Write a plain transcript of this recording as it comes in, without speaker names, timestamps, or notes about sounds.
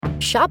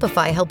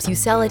Shopify helps you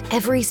sell at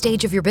every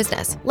stage of your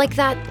business. Like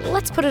that,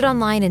 let's put it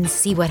online and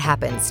see what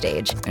happens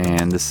stage.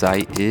 And the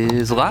site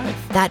is live.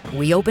 That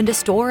we opened a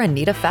store and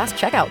need a fast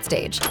checkout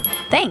stage.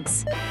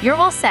 Thanks. You're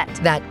all set.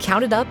 That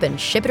count it up and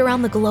ship it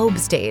around the globe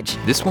stage.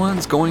 This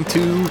one's going to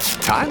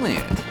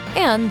Thailand.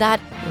 And that,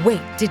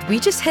 wait, did we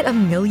just hit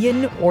 1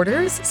 million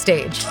orders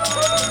stage?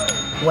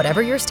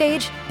 Whatever your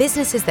stage,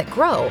 businesses that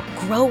grow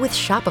with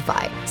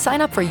Shopify.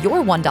 Sign up for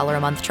your $1 a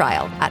month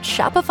trial at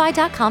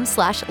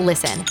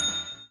shopify.com/listen.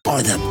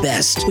 Are the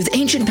best. With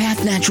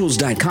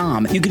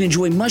AncientPathNaturals.com, you can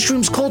enjoy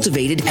mushrooms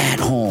cultivated at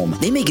home.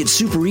 They make it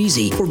super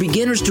easy for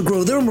beginners to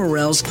grow their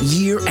morels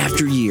year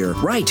after year,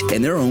 right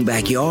in their own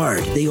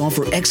backyard. They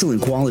offer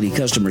excellent quality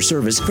customer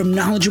service from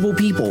knowledgeable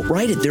people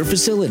right at their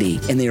facility,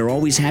 and they are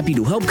always happy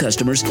to help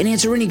customers and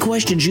answer any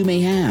questions you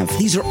may have.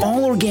 These are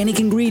all organic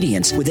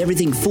ingredients with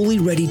everything fully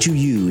ready to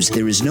use.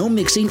 There is no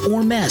mixing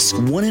or mess.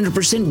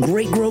 100%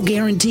 great grow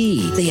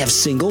guarantee. They have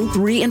single,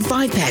 3, and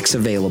 5 packs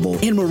available,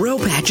 and morel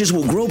patches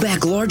will grow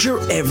back larger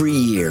every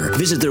year.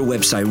 Visit their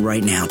website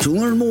right now to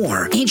learn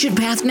more.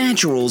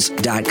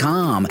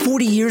 AncientPathNaturals.com.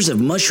 40 years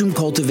of mushroom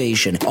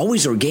cultivation.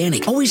 Always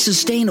organic, always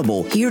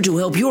sustainable. Here to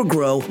help your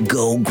grow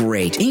go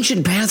great.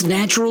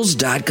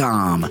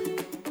 AncientPathNaturals.com.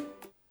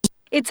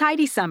 It's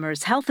Heidi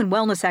Summers, health and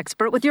wellness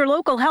expert with your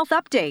local health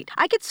update.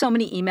 I get so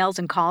many emails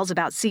and calls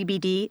about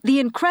CBD,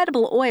 the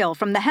incredible oil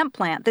from the hemp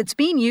plant that's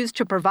being used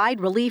to provide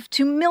relief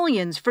to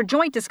millions for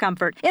joint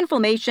discomfort,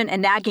 inflammation,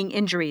 and nagging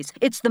injuries.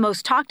 It's the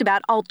most talked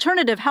about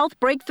alternative health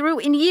breakthrough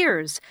in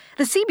years.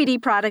 The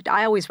CBD product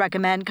I always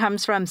recommend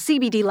comes from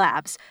CBD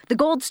Labs, the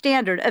gold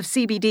standard of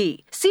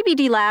CBD.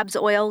 CBD Labs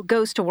oil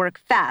goes to work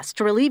fast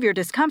to relieve your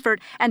discomfort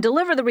and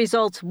deliver the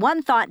results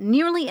one thought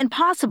nearly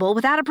impossible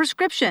without a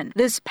prescription.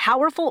 This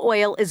powerful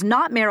oil is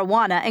not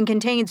marijuana and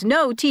contains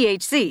no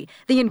THC,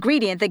 the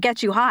ingredient that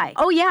gets you high.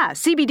 Oh yeah,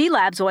 CBD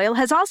Labs oil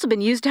has also been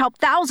used to help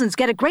thousands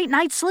get a great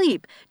night's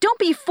sleep. Don't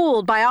be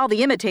fooled by all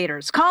the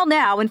imitators. Call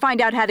now and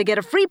find out how to get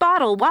a free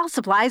bottle while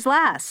supplies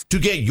last. To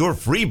get your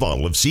free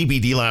bottle of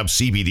CBD Labs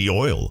CBD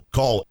oil,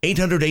 call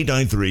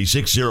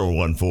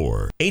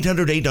 800-893-6014.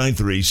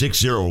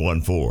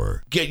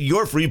 800-893-6014. Get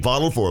your free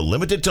bottle for a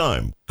limited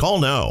time. Call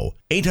now.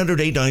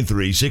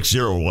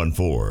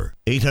 800-893-6014.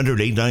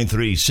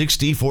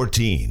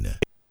 800-893-6014.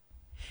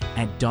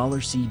 At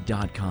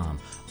dollarseed.com,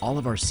 all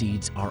of our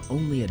seeds are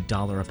only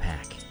 $1 a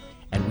pack.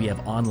 And we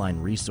have online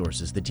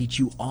resources that teach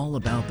you all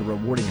about the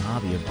rewarding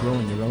hobby of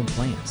growing your own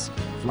plants,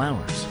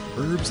 flowers,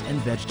 herbs, and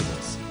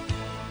vegetables.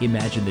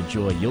 Imagine the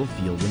joy you'll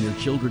feel when your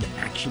children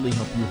actually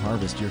help you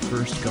harvest your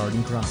first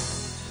garden crop,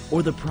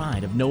 or the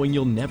pride of knowing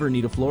you'll never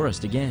need a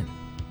florist again.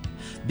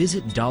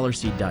 Visit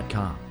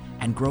dollarseed.com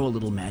and grow a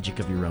little magic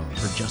of your own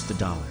for just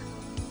 $1.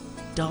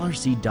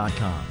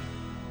 dollarseed.com.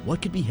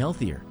 What could be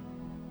healthier?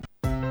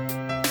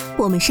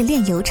 我们是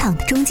炼油厂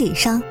的中介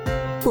商，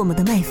我们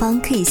的卖方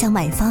可以向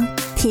买方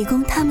提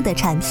供他们的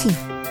产品，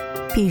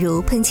比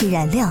如喷气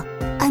燃料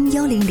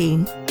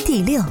M100、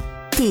D6、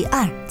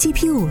D2、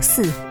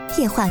GP54、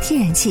液化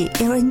天然气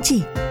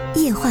LNG、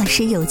液化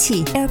石油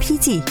气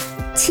LPG、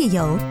汽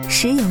油、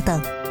石油等，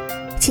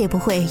且不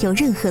会有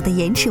任何的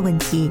延迟问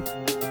题。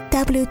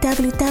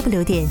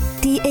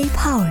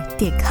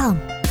www.dapower.com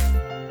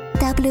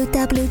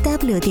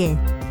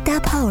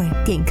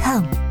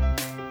www.dapower.com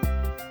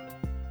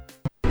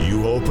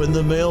You open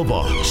the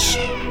mailbox.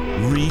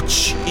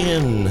 Reach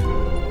in.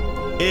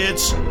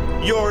 It's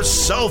your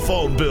cell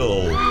phone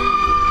bill.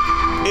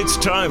 It's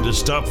time to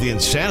stop the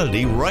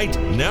insanity right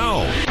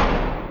now.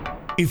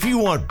 If you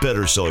want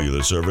better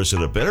cellular service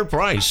at a better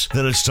price,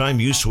 then it's time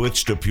you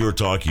switch to Pure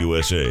Talk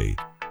USA.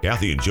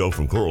 Kathy and Joe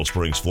from Coral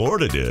Springs,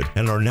 Florida did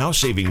and are now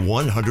saving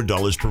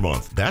 $100 per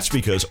month. That's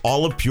because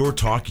all of Pure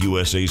Talk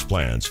USA's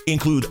plans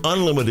include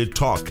unlimited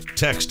talk,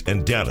 text,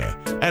 and data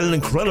at an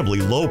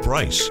incredibly low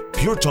price.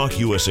 Pure Talk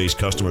USA's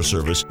customer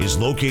service is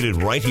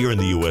located right here in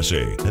the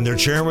USA, and their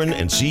chairman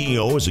and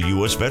CEO is a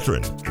U.S.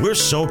 veteran. We're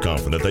so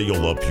confident that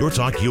you'll love Pure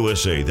Talk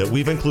USA that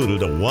we've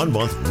included a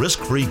 1-month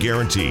risk-free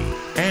guarantee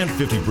and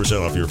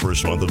 50% off your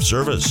first month of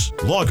service.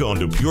 Log on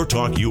to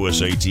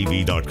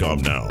PureTalkUSATV.com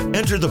now.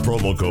 Enter the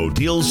promo code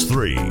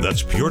DEALS3.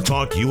 That's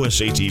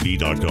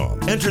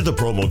PureTalkUSATV.com. Enter the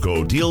promo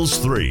code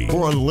DEALS3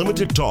 for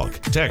unlimited talk,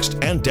 text,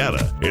 and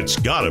data. It's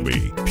gotta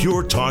be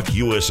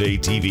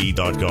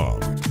PureTalkUSATV.com.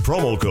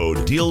 Promo code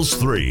DEALS3.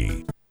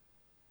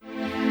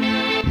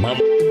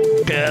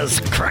 Guys,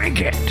 crank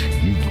it.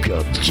 You've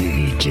got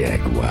Jiggy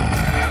Jaguar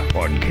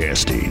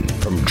podcasting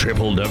from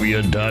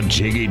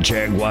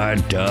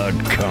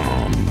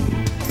www.jiggyjaguar.com.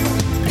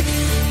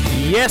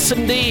 Yes,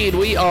 indeed.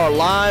 We are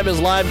live as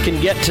live can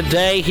get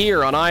today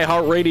here on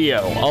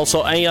iHeartRadio.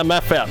 Also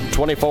AM/FM,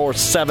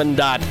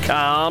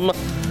 247.com.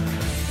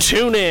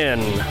 Tune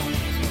in.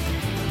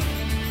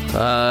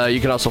 You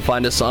can also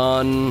find us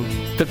on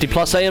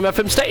 50-plus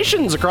AM/FM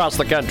stations across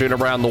the country and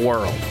around the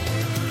world.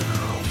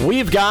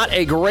 We've got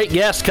a great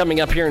guest coming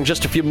up here in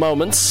just a few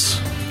moments.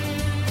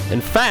 In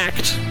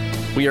fact,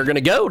 we are going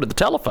to go to the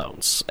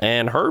telephones,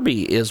 and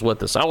Herbie is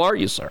with us. How are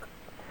you, sir?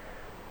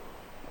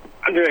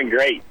 I'm doing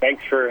great.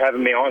 Thanks for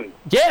having me on.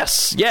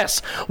 Yes.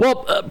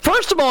 Well,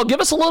 first of all, give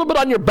us a little bit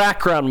on your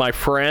background, my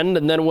friend,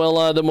 and then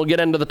we'll get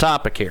into the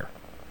topic here.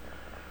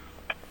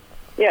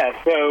 Yeah,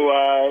 so,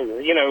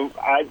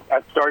 I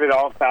started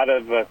off out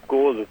of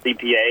school as a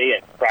CPA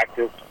and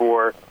practiced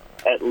for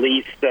at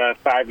least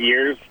 5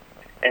 years.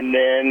 And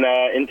then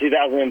in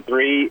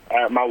 2003,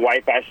 my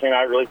wife, Ashley, and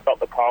I really felt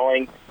the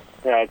calling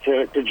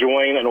to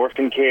join an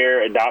orphan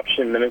care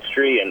adoption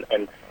ministry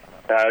and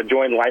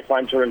joined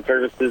Lifeline Children's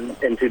Services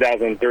in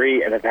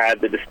 2003 and have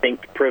had the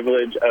distinct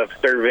privilege of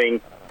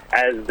serving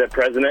as the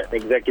president and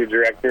executive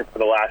director for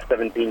the last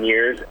 17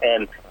 years.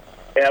 And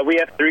we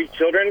have 3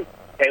 children,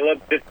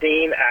 Caleb,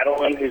 15,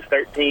 Adeline, who's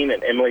 13,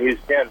 and Emily, who's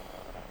 10.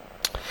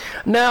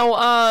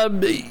 Now,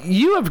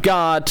 you have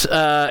got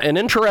an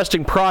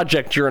interesting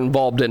project you're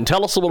involved in.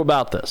 Tell us a little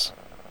about this.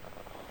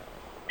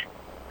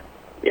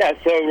 Yeah,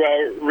 so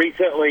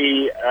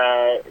recently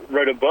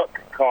wrote a book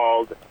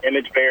called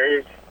Image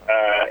Bearers,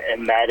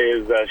 and that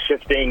is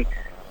shifting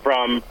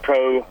from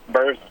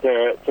pro-birth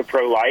to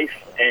pro-life.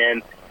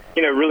 And,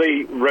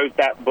 really wrote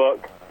that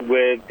book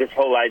with this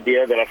whole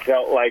idea that I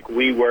felt like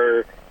we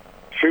were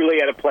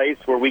truly at a place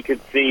where we could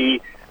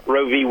see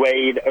Roe v.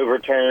 Wade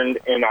overturned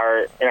in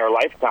our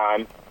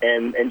lifetime,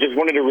 and just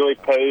wanted to really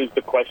pose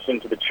the question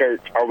to the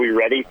church: are we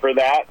ready for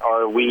that?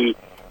 Are we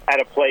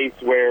at a place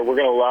where we're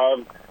going to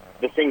love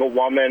the single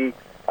woman,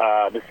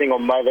 the single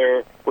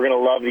mother? We're going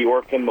to love the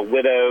orphan, the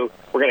widow.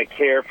 We're going to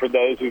care for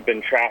those who've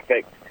been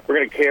trafficked. We're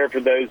going to care for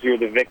those who are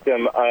the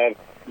victim of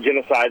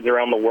genocides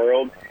around the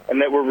world, and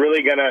that we're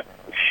really going to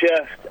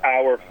shift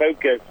our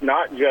focus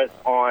not just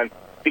on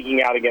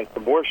speaking out against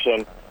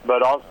abortion,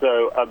 but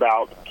also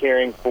about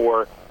caring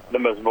for the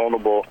most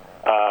vulnerable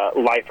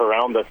life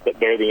around us that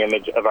bear the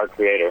image of our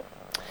Creator.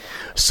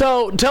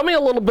 So tell me a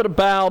little bit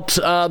about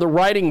the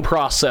writing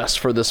process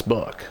for this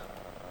book.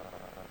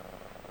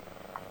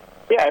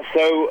 Yeah,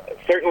 so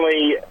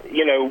certainly,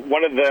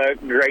 one of the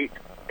great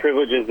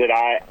privileges that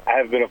I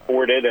have been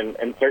afforded,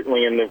 and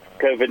certainly in this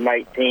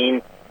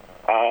COVID-19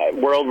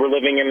 world we're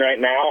living in right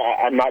now,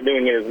 I'm not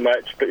doing it as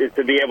much, but is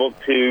to be able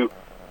to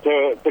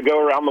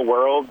go around the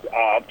world.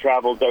 I've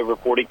traveled to over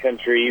 40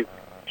 countries,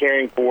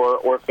 caring for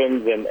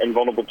orphans and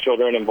vulnerable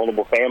children and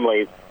vulnerable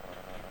families.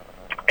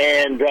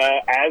 And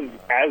as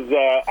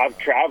I've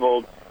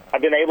traveled,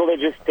 I've been able to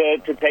just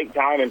to take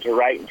time and to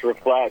write and to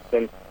reflect.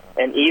 And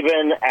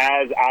even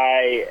as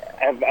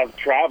I've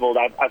traveled,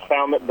 I've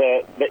found that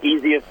the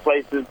easiest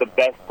places, the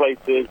best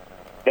places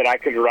that I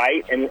could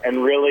write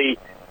and really,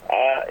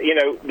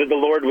 that the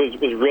Lord was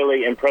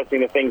really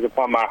impressing the things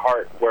upon my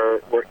heart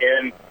were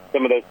in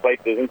some of those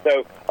places. And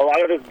so a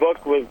lot of this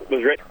book was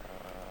written.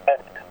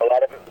 A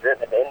lot of it was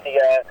written in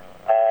India,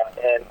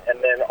 and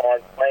then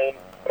on plane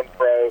from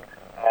Pro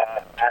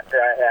after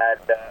I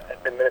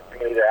had been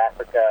ministering in either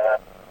Africa,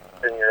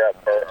 Eastern Europe,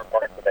 or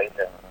parts of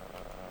Asia.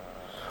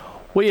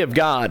 We have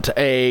got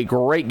a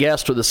great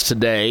guest with us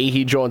today.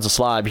 He joins us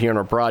live here in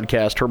our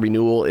broadcast. Herbie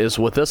Newell is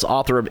with us,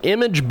 author of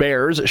Image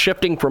Bearers,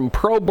 Shifting from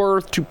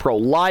Pro-Birth to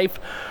Pro-Life.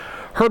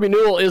 Herbie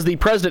Newell is the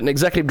president and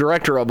executive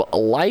director of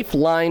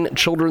Lifeline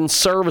Children's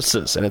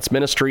Services and its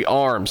ministry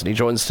arms. And he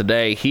joins us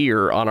today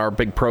here on our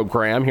big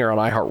program here on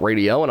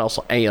iHeartRadio and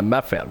also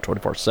AMFM,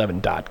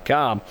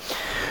 247.com.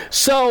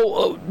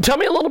 So tell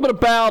me a little bit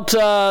about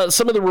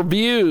some of the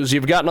reviews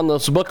you've gotten on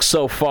this book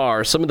so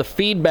far, some of the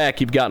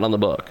feedback you've gotten on the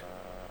book.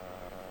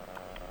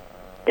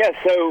 Yeah,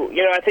 so,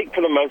 I think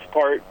for the most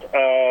part,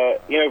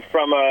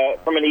 from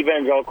an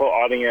evangelical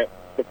audience,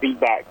 the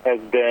feedback has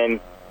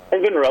been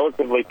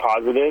relatively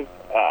positive.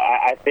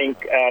 I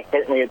think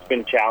certainly it's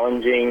been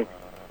challenging.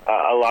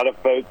 A lot of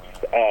folks,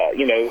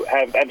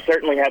 have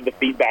certainly had the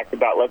feedback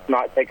about let's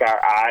not take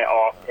our eye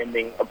off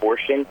ending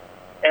abortion.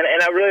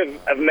 And I really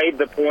have made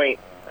the point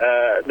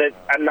that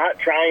I'm not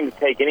trying to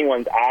take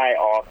anyone's eye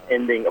off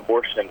ending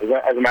abortion.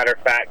 As a matter of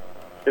fact,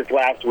 this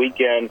last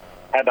weekend,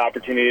 had the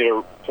opportunity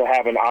to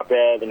have an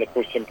op-ed in the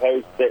Christian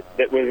Post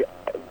that was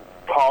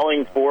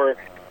calling for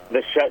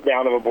the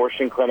shutdown of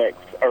abortion clinics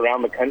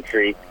around the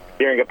country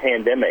during a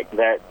pandemic,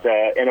 that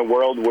in a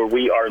world where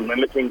we are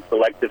limiting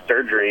selective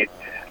surgeries,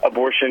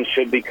 abortion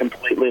should be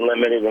completely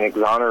limited and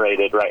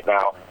exonerated right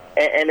now.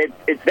 And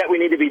it's that we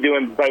need to be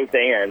doing both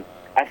and.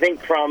 I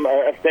think from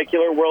a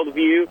secular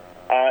worldview,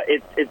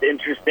 it's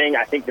interesting.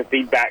 I think the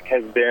feedback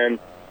has been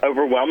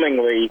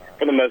overwhelmingly,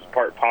 for the most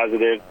part,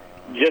 positive,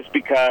 just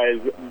because,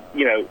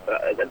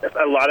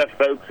 a lot of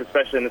folks,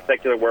 especially in the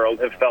secular world,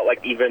 have felt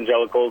like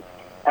evangelicals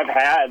have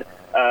had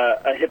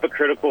a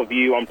hypocritical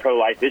view on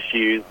pro-life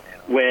issues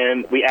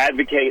when we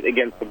advocate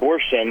against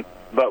abortion,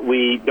 but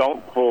we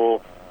don't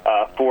full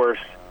force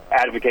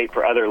advocate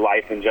for other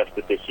life and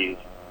justice issues.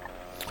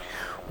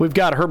 We've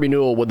got Herbie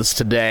Newell with us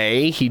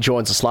today. He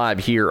joins us live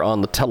here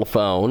on the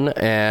telephone,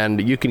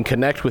 and you can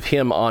connect with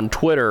him on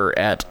Twitter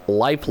at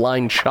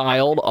Lifeline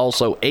Child,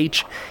 also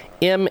HLCH.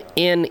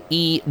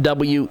 Mnewell.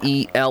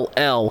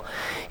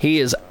 He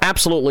is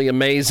absolutely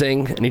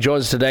amazing, and he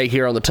joins us today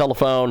here on the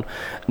telephone.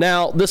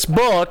 Now, this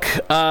book,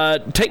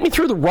 take me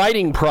through the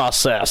writing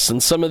process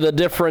and some of the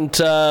different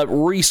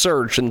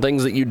research and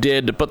things that you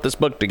did to put this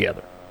book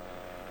together.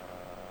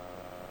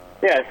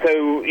 Yeah,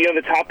 so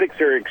the topics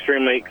are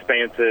extremely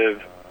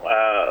expansive,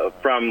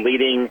 from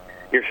leading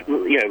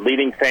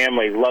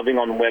families, loving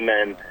on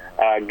women,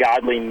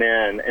 godly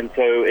men, and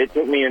so it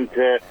took me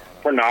into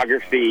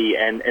pornography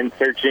and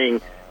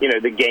searching,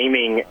 the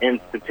gaming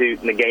institute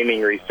and the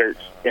gaming research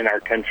in our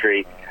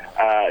country,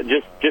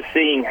 just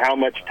seeing how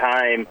much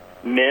time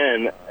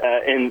men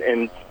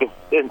in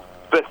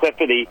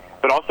specificity,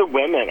 but also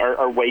women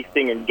are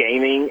wasting in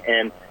gaming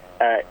and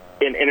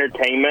in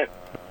entertainment.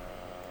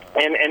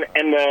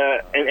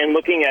 And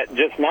looking at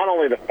just not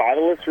only the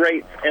fatherless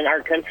rates in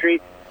our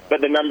country,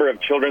 but the number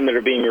of children that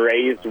are being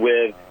raised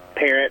with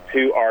parents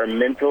who are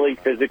mentally,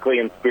 physically,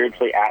 and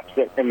spiritually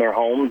absent in their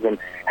homes, and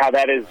how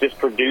that has just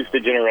produced a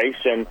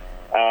generation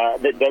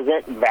that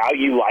doesn't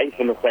value life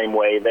in the same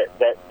way,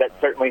 that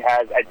certainly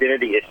has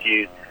identity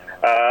issues.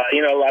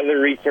 A lot of the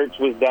research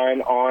was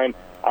done on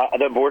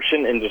the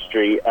abortion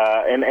industry,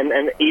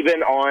 and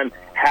even on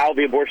how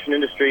the abortion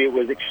industry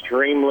was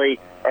extremely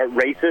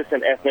racist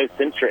and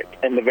ethnocentric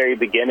in the very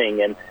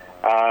beginning. And,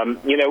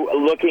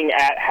 looking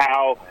at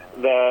how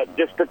the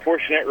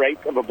disproportionate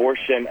rates of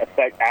abortion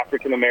affect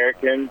African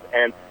Americans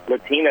and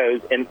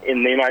Latinos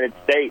in the United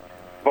States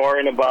far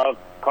and above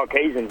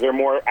Caucasians. There are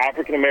more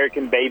African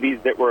American babies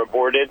that were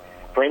aborted,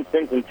 for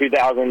instance, in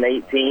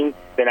 2018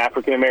 than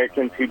African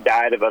Americans who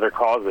died of other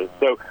causes.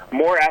 So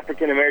more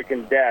African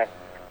American deaths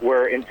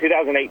were in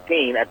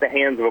 2018 at the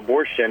hands of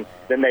abortion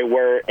than they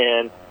were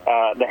in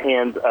the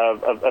hands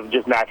of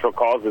just natural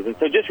causes. And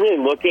so just really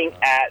looking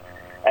at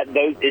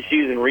those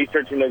issues and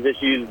researching those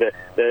issues,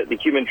 the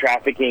human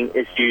trafficking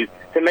issues,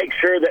 to make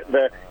sure that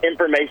the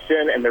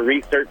information and the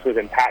research was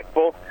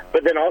impactful,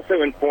 but then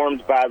also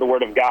informed by the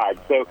Word of God.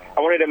 So I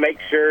wanted to make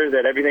sure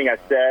that everything I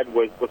said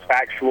was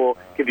factual,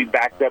 could be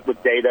backed up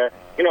with data.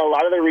 A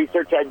lot of the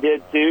research I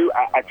did, too,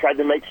 I tried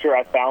to make sure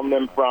I found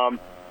them from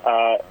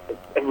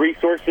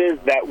resources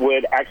that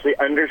would actually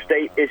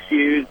understate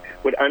issues,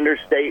 would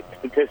understate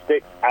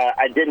statistics.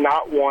 I did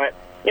not want,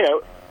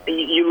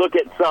 you look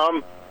at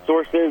some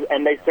sources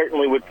and they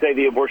certainly would say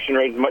the abortion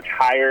rate is much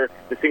higher,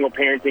 the single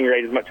parenting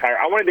rate is much higher.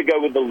 I wanted to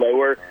go with the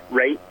lower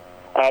rate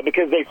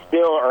because they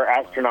still are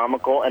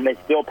astronomical and they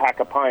still pack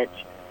a punch.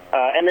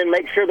 And then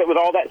make sure that with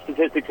all that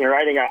statistics and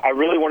writing, I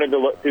really wanted to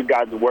look through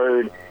God's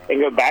Word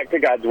and go back to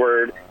God's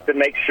Word to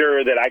make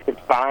sure that I could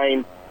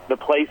find the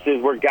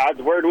places where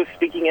God's Word was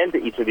speaking into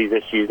each of these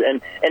issues.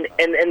 And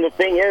the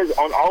thing is,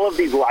 on all of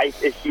these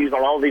life issues,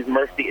 on all of these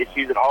mercy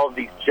issues, and all of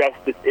these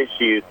justice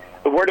issues,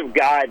 the Word of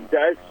God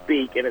does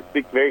speak, and it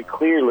speaks very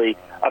clearly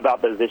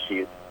about those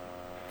issues.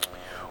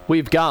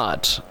 We've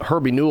got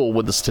Herbie Newell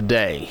with us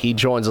today. He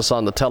joins us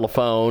on the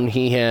telephone.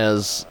 He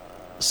has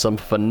some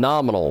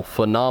phenomenal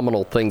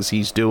things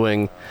he's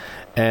doing,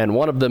 and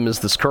one of them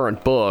is this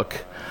current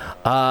book,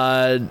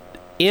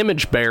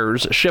 Image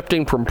Bearers,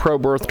 Shifting from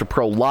Pro-Birth to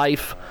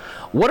Pro-Life.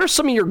 What are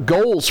some of your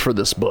goals for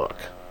this book?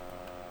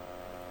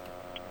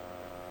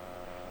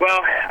 Well,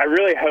 I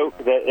really hope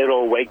that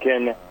it'll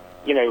awaken,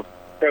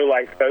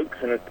 pro-life folks,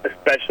 and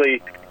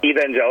especially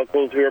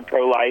evangelicals who are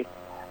pro-life,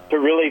 to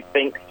really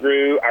think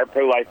through our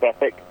pro-life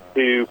ethic,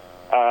 to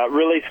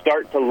really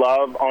start to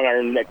love on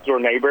our next-door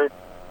neighbor.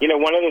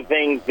 One of the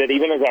things that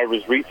even as I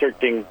was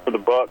researching for the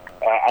book,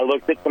 I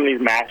looked at some of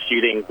these mass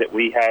shootings that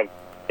we have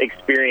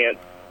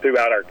experienced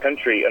throughout our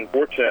country,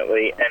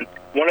 unfortunately, and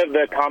one of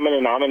the common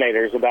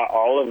denominators about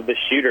all of the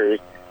shooters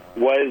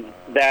was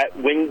that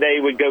when they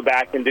would go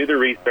back and do the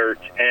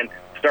research and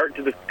start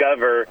to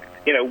discover,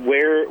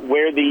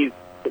 where these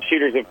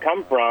shooters have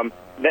come from,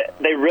 that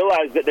they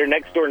realized that their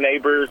next door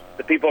neighbors,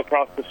 the people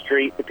across the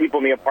street, the people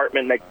in the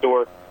apartment next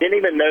door, didn't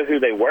even know who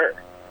they were.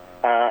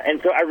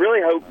 And so I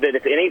really hope that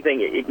if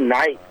anything, it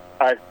ignites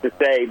us to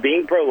say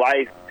being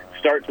pro-life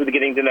starts with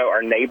getting to know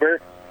our neighbor,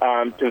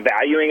 to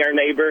valuing our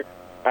neighbor,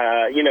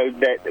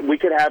 that we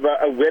could have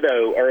a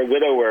widow or a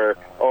widower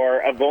or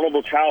a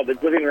vulnerable child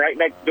that's living right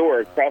next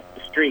door across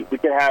the street. We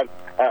could have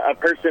a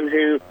person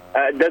who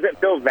doesn't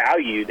feel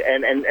valued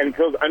and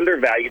feels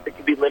undervalued that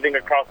could be living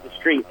across the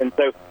street. And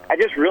so I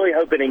just really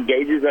hope it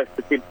engages us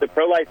to see the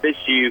pro-life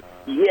issue.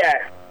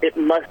 Yes, it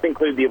must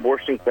include the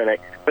abortion clinic,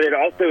 but it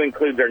also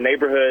includes our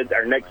neighborhoods,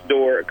 our next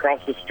door,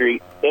 across the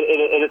street.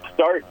 It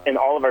starts in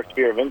all of our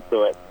sphere of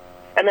influence.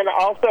 And then I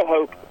also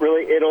hope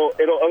really it'll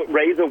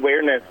raise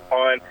awareness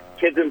on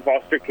kids in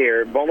foster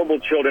care, vulnerable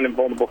children and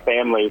vulnerable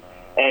families,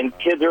 and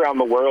kids around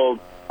the world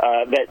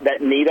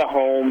that need a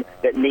home,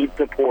 that need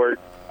support.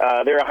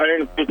 There are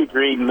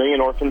 153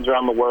 million orphans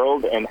around the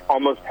world and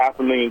almost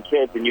 500,000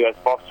 kids in U.S.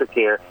 foster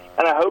care.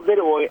 And I hope that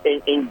it will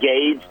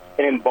engage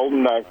and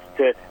embolden us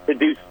to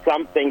do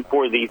something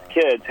for these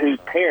kids whose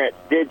parents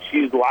did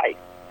choose life,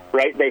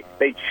 right?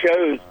 They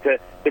chose to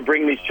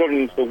bring these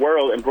children into the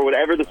world, and for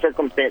whatever the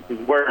circumstances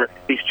were,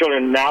 these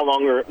children now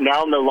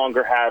no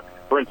longer have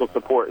parental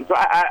support. And so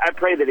I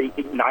pray that it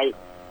ignites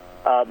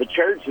the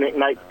church and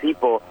ignites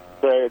people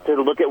to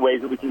look at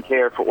ways that we can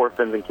care for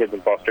orphans and kids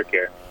in foster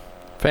care.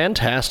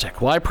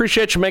 Fantastic. Well, I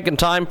appreciate you making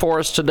time for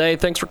us today.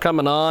 Thanks for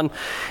coming on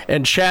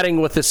and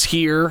chatting with us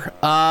here.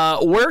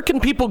 Where can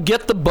people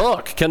get the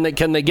book? Can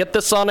they get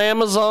this on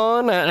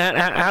Amazon?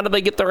 How do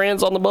they get their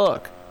hands on the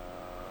book?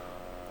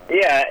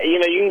 Yeah, you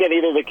can get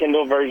either the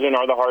Kindle version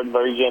or the hard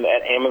version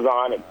at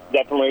Amazon. It's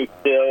definitely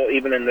still,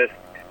 even in this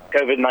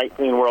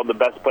COVID-19 world, the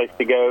best place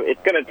to go.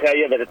 It's going to tell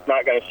you that it's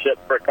not going to ship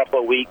for a couple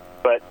of weeks,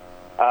 but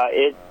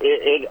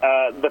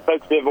the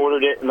folks who have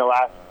ordered it in the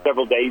last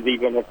several days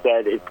even have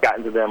said it's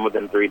gotten to them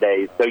within 3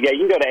 days. So, yeah,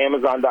 you can go to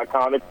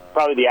Amazon.com. It's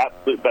probably the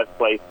absolute best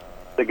place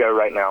to go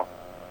right now.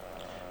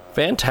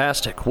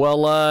 Fantastic.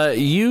 Well,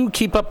 you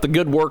keep up the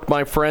good work,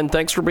 my friend.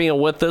 Thanks for being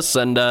with us,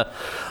 and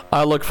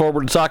I look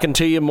forward to talking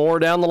to you more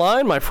down the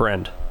line, my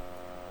friend.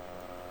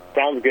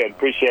 Sounds good.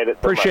 Appreciate it.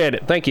 Appreciate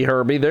it. Thank you,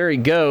 Herbie. There he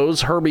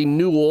goes, Herbie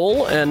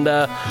Newell. And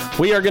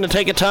we are going to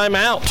take a time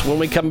out. When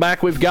we come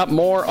back, we've got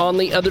more on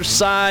the other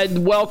side.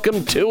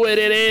 Welcome to it.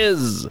 It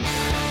is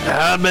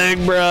a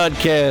big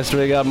broadcast.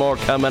 We got more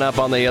coming up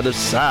on the other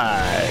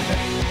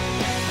side.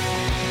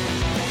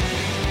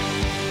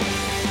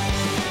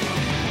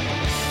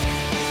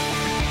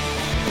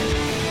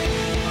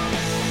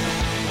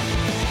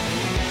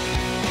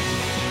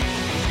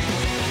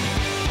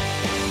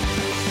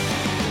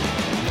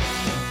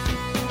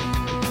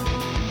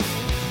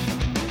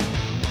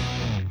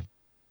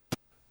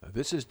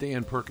 This is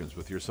Dan Perkins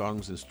with your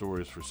Songs and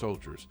Stories for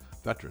Soldiers,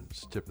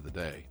 Veterans Tip of the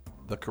Day.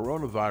 The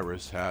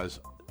coronavirus has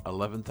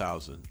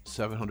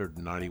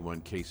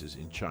 11,791 cases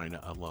in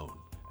China alone,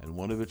 and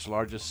one of its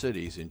largest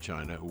cities in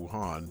China,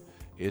 Wuhan,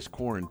 is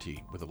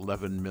quarantined with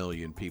 11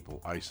 million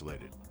people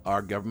isolated.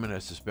 Our government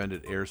has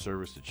suspended air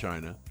service to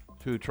China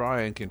to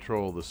try and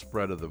control the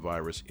spread of the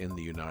virus in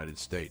the United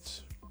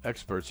States.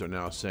 Experts are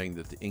now saying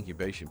that the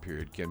incubation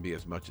period can be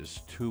as much as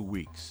 2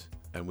 weeks,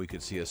 and we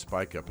could see a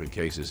spike up in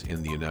cases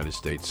in the United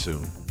States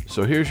soon.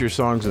 So here's your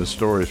Songs and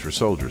Stories for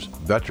Soldiers,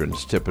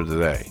 Veterans Tip of the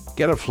Day.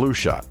 Get a flu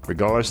shot,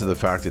 regardless of the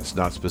fact it's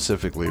not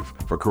specifically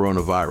for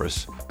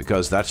coronavirus,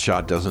 because that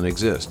shot doesn't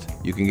exist.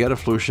 You can get a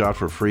flu shot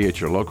for free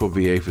at your local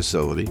VA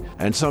facility,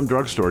 and some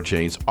drugstore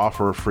chains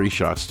offer free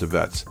shots to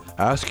vets.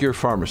 Ask your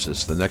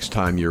pharmacist the next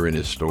time you're in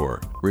his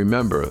store.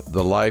 Remember,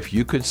 the life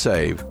you could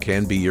save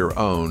can be your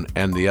own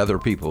and the other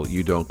people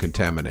you don't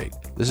contaminate.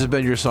 This has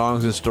been your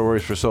Songs and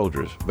Stories for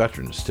Soldiers,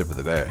 Veterans Tip of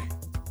the Day.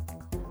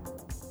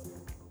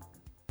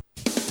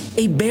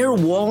 A bare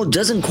wall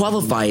doesn't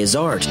qualify as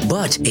art,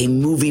 but a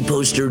movie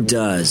poster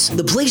does.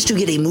 The place to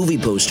get a movie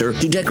poster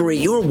to decorate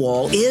your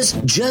wall is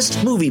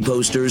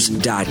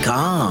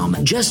JustMoviePosters.com.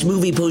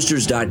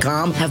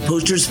 JustMoviePosters.com have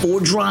posters for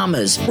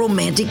dramas,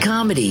 romantic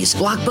comedies,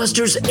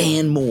 blockbusters,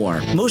 and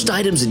more. Most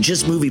items at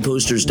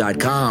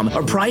JustMoviePosters.com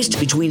are priced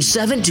between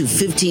 $7 to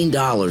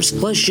 $15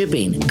 plus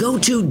shipping. Go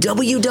to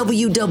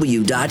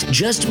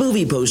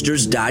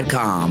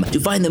www.JustMoviePosters.com to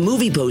find the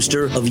movie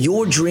poster of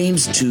your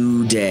dreams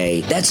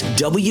today. That's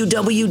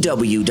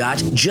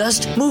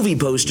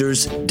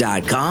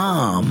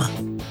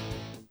www.JustMoviePosters.com.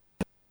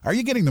 Are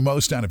you getting the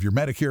most out of your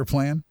Medicare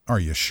plan? Are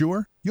you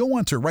sure? You'll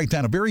want to write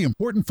down a very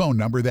important phone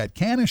number that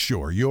can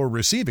assure you're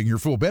receiving your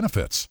full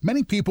benefits.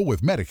 Many people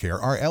with Medicare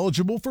are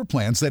eligible for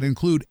plans that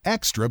include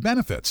extra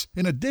benefits,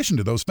 in addition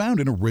to those found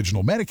in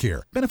Original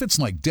Medicare. Benefits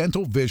like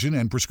dental, vision,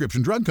 and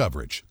prescription drug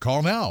coverage.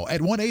 Call now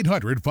at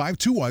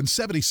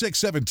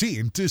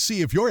 1-800-521-7617 to see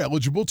if you're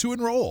eligible to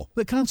enroll.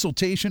 The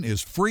consultation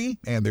is free,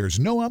 and there's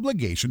no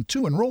obligation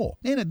to enroll.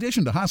 In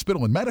addition to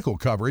hospital and medical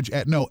coverage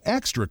at no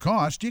extra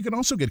cost, you can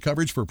also get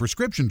coverage for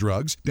prescription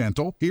drugs,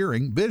 dental,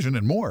 hearing, vision,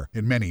 and more.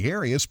 In many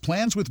areas,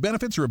 plans with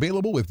benefits are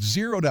available with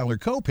 $0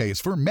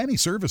 copays for many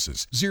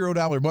services,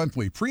 $0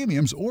 monthly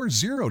premiums, or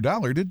 $0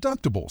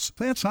 deductibles.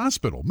 That's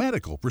hospital,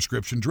 medical,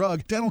 prescription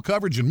drug, dental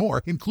coverage, and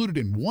more included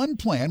in one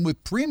plan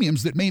with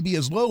premiums that may be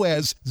as low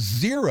as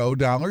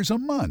 $0 a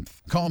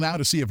month. Call now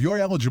to see if you're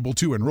eligible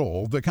to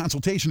enroll. The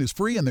consultation is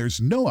free and there's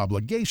no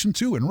obligation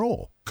to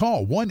enroll.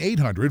 Call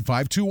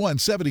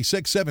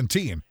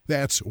 1-800-521-7617.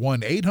 That's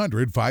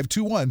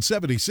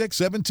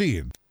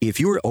 1-800-521-7617. If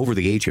you're over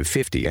the age of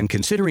 50 and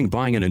considering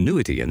buying an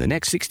annuity in the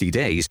next 60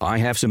 days, I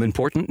have some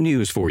important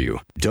news for you.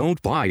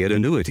 Don't buy an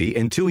annuity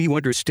until you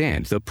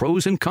understand the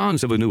pros and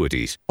cons of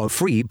annuities. A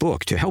free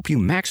book to help you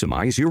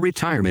maximize your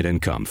retirement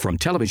income from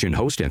television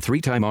host and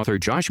three-time author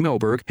Josh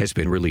Melberg has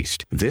been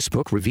released. This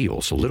book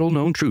reveals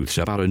little-known truths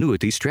about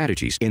annuity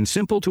strategies in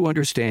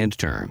simple-to-understand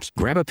terms.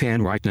 Grab a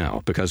pen right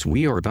now because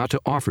we are about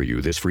to offer you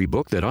this free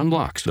book that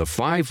unlocks the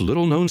 5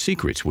 little-known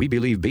secrets we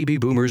believe baby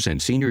boomers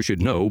and seniors should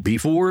know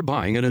before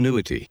buying an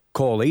annuity.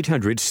 Call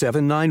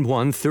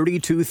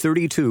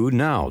 800-791-3232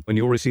 now and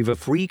you'll receive a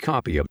free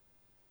copy of...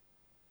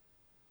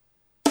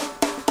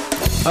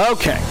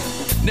 Okay.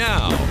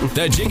 Now,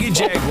 the Jiggy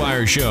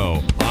Jaguar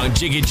Show on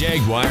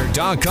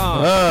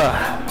JiggyJaguar.com.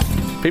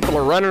 People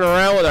are running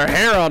around with their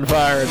hair on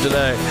fire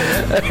today.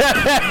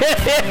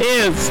 It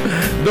is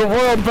the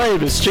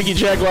world-famous Jiggy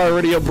Jaguar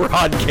radio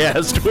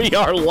broadcast. We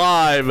are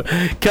live,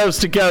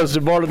 coast to coast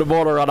and border to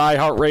border on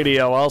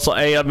iHeartRadio, also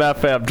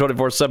AM/FM,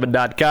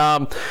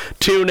 247.com,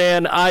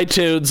 TuneIn,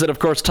 iTunes, and, of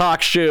course,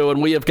 TalkShoe.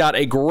 And we have got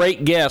a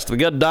great guest. The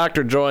good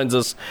doctor joins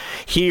us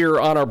here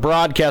on our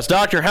broadcast.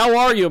 Doctor, how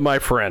are you, my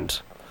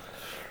friend?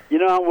 You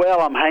know,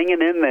 well, I'm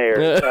hanging in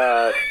there.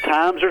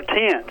 Times are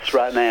tense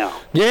right now.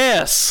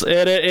 Yes,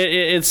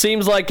 it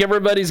seems like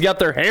everybody's got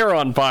their hair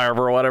on fire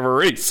for whatever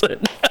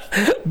reason.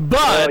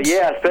 But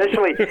yeah,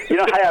 especially, you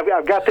know, hey,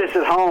 I've got this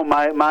at home.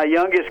 My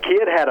youngest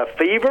kid had a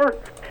fever,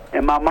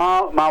 and my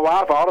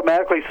wife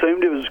automatically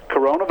assumed it was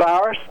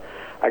coronavirus.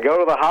 I go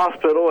to the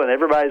hospital, and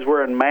everybody's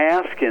wearing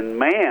masks, and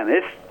man,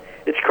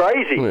 it's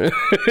crazy.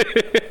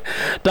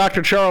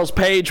 Dr. Charles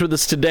Page with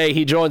us today.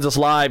 He joins us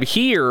live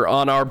here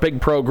on our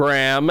big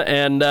program.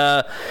 And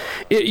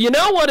you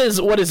know what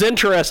is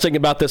interesting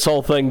about this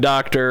whole thing,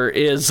 Doctor,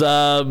 is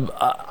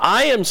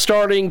I am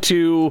starting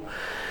to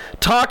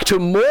talk to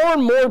more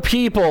and more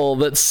people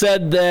that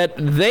said that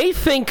they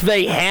think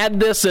they had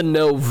this in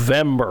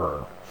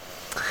November.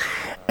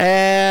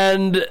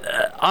 And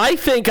I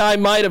think I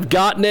might have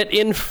gotten it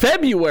in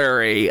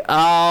February.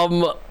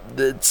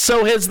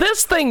 So has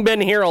this thing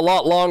been here a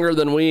lot longer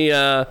than we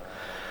are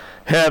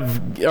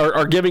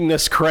giving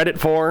this credit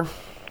for?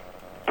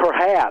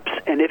 Perhaps,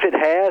 and if it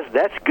has,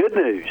 that's good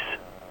news,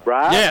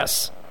 right?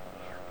 Yes.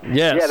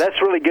 Yeah, that's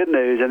really good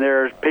news. And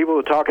there are people who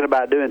are talking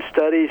about doing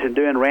studies and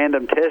doing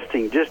random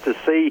testing just to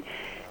see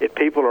if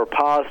people are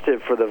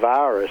positive for the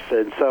virus.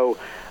 And so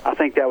I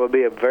think that would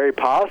be a very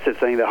positive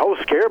thing. The whole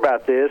scare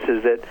about this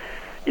is that,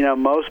 you know,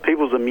 most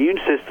people's immune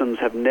systems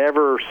have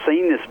never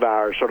seen this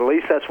virus, or at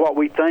least that's what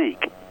we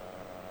think.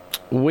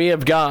 We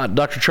have got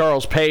Dr.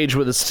 Charles Page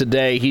with us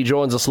today. He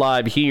joins us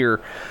live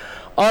here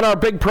on our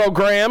big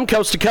program,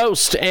 coast to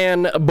coast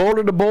and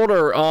border to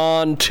border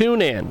on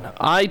TuneIn,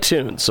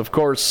 iTunes, of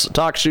course,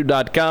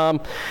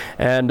 TalkShoe.com.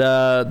 And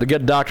the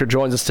good doctor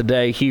joins us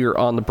today here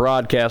on the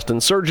broadcast.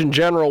 And Surgeon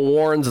General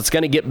warns it's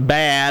going to get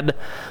bad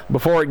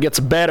before it gets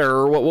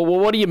better.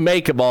 What do you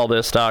make of all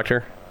this,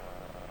 Doctor?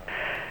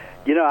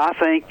 You know, I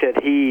think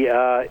that he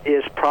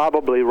is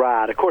probably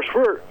right. Of course,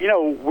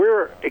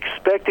 we're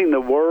expecting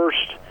the worst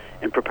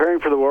and preparing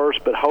for the worst,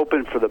 but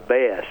hoping for the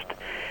best.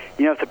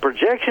 You know, if the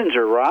projections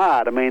are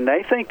right, I mean,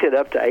 they think that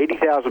up to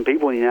 80,000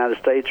 people in the United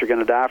States are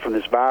going to die from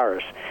this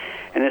virus.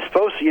 And it's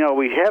supposed to, you know,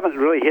 we haven't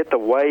really hit the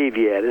wave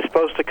yet. It's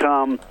supposed to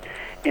come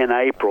in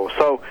April.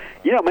 So,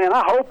 you know, man,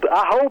 I hope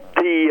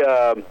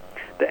the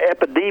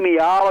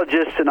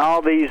epidemiologists and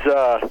all these,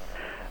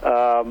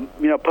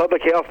 you know,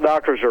 public health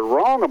doctors are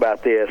wrong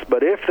about this.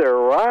 But if they're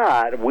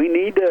right, we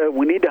need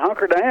to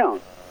hunker down.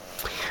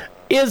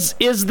 Is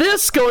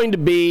this going to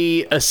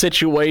be a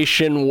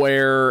situation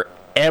where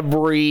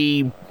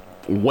every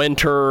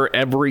winter,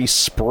 every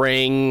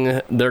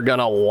spring, they're going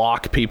to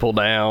lock people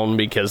down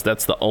because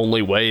that's the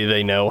only way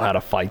they know how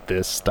to fight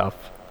this stuff?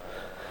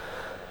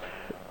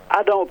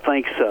 I don't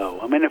think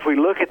so. I mean, if we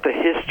look at the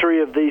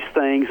history of these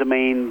things, I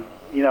mean,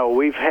 you know,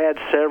 we've had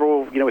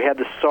several, you know, we had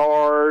the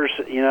SARS,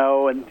 you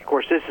know, and of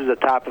course this is a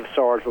type of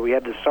SARS, but we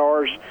had the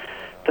SARS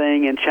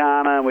thing in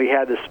China, and we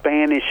had the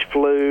Spanish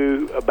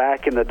flu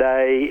back in the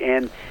day,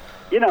 and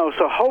you know,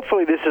 so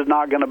hopefully this is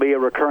not going to be a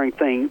recurring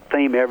theme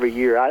every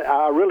year.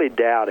 I really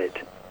doubt it.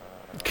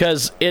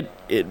 Because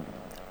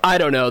I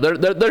don't know.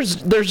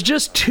 There's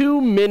just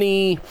too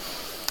many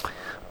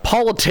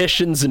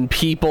politicians and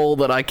people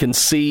that I can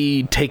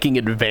see taking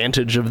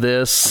advantage of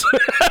this.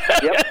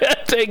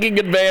 Yep. Taking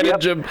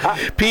advantage of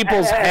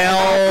people's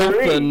health.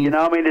 And you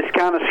know, I mean, it's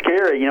kind of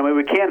scary. You know, I mean,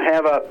 we can't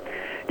have a.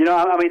 You know,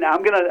 I mean,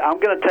 I'm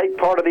gonna take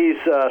part of these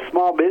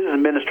Small Business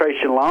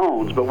Administration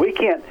loans, but we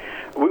can't.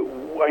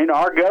 You know,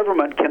 our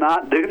government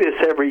cannot do this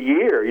every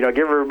year. You know,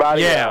 give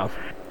everybody,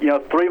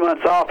 3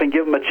 months off and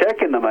give them a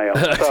check in the mail.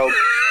 So,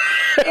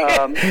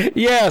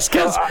 yes,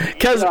 because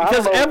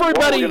everybody.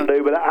 What we're going to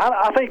do, but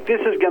I think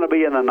this is going to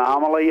be an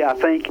anomaly. I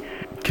think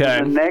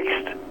the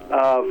next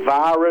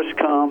virus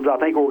comes, I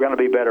think we're going to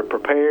be better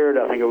prepared.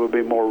 I think it will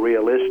be more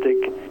realistic.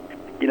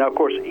 You know, of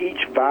course,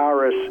 each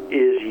virus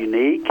is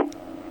unique.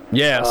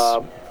 Yes.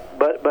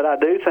 But I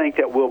do think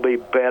that we'll be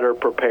better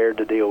prepared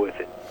to deal with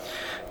it.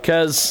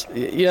 Because,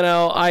 you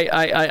know,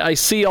 I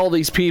see all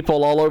these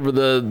people all over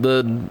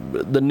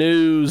the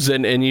news,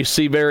 and you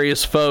see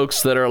various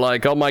folks that are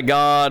like, oh, my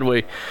God,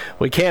 we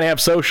can't have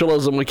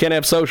socialism. We can't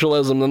have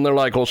socialism. And they're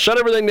like, well, shut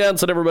everything down,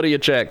 send everybody a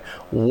check.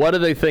 What do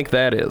they think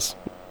that is?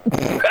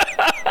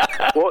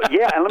 Well,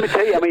 yeah, and let me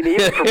tell you, I mean,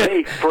 even for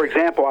me, for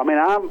example, I mean,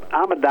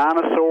 I'm a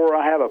dinosaur.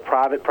 I have a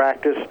private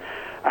practice.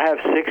 I have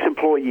 6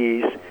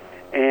 employees,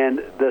 and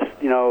the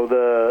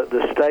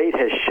state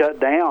has shut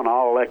down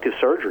all elective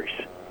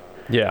surgeries.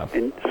 Yeah.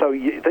 And so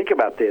you think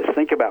about this.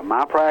 Think about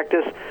my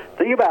practice.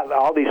 Think about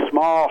all these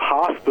small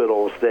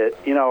hospitals that,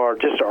 you know,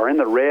 are in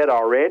the red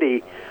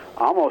already,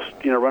 almost,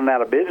 you know, running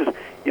out of business.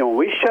 You know, when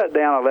we shut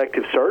down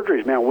elective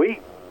surgeries, man, we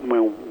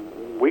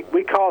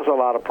cause a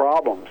lot of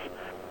problems.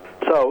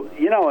 So So,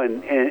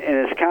 and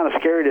it's kind of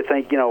scary to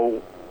think,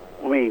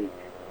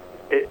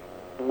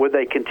 would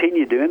they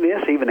continue doing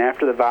this even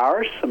after the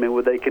virus? I mean,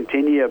 would they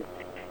continue,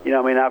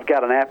 I've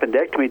got an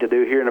appendectomy to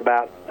do here in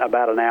about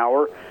an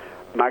hour.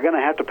 Am I going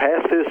to have to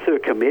pass this through a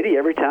committee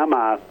every time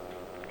I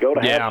go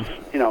to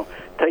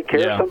take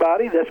care of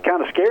somebody? That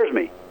kind of scares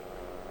me.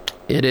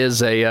 It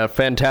is a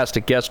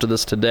fantastic guest with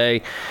us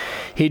today.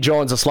 He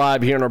joins us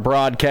live here in our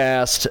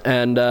broadcast,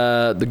 and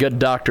the good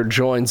doctor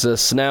joins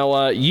us.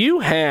 Now, you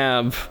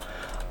have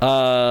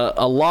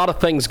a lot of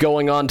things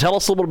going on. Tell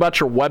us a little bit about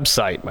your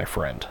website, my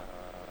friend.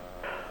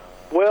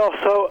 Well,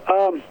 so,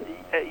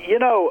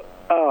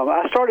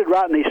 I started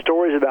writing these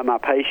stories about my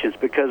patients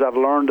because I've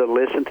learned to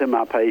listen to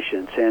my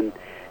patients. And,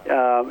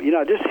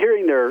 just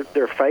hearing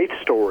their faith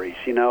stories,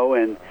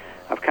 and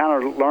I've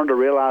kind of learned to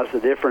realize the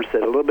difference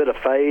that a little bit of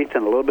faith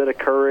and a little bit of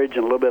courage and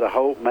a little bit of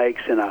hope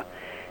makes in a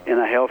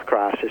health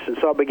crisis. And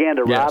so I began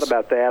to write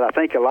about that. I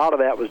think a lot of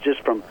that was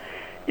just from,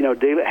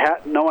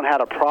 knowing how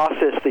to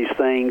process these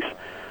things,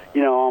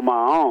 on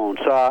my own.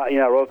 So I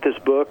wrote this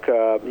book,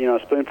 A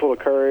Spoonful of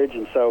Courage,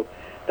 and so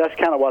that's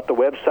kind of what the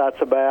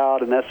website's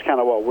about, and that's kind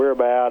of what we're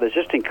about, is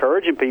just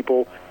encouraging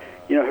people,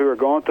 who are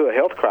going through a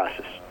health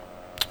crisis.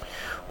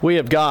 We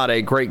have got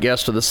a great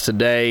guest with us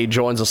today.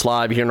 Joins us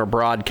live here in our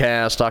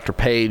broadcast. Dr.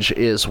 Page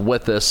is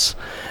with us.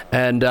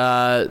 And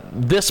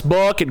this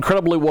book,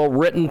 incredibly well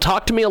written.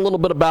 Talk to me a little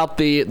bit about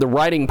the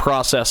writing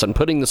process and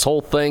putting this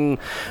whole thing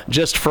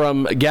just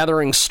from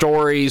gathering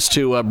stories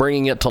to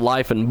bringing it to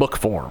life in book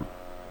form.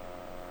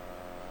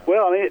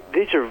 Well, I mean,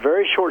 these are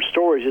very short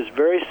stories. It's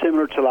very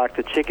similar to like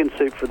the Chicken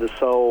Soup for the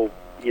Soul,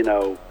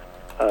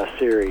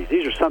 series.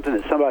 These are something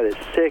that somebody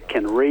that's sick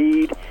can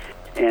read.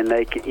 And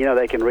they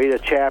can read a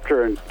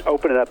chapter and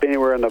open it up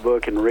anywhere in the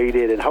book and read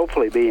it and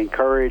hopefully be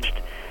encouraged,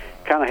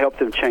 kind of help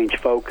them change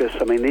focus.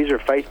 I mean, these are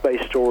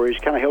faith-based stories,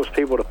 kind of helps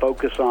people to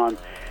focus on,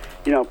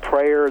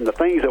 prayer and the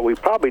things that we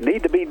probably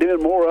need to be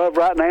doing more of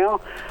right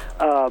now.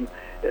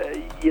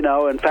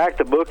 In fact,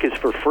 the book is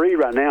for free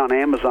right now on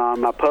Amazon.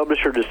 My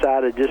publisher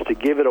decided just to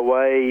give it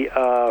away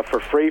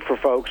for free for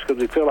folks because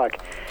we feel like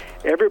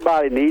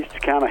everybody needs to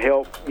kind of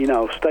help,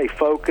 stay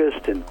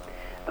focused and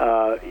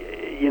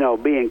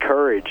be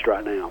encouraged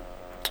right now.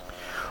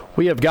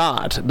 We have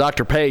got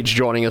Dr. Page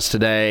joining us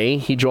today.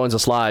 He joins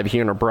us live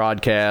here in our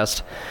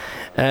broadcast.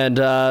 And,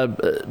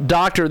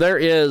 Doctor, there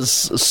is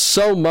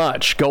so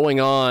much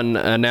going on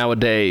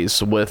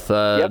nowadays with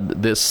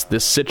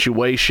this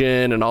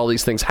situation and all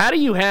these things. How do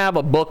you have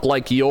a book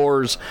like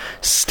yours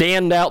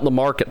stand out in the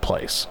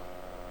marketplace?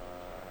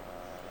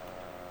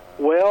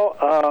 Well,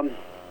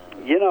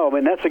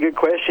 that's a good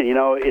question.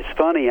 It's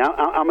funny.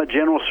 I'm a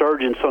general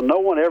surgeon, so no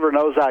one ever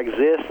knows I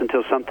exist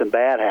until something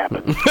bad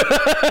happens.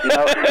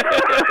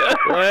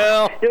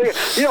 Well,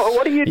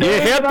 what do you do? You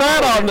hit that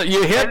right on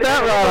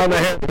the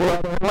head.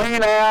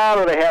 Clean out,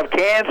 or they have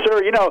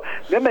cancer.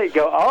 Then they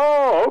go,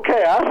 "Oh,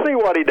 okay, I see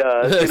what he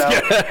does." But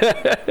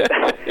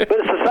it's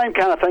the same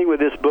kind of thing with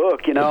this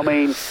book.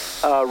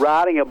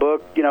 Writing a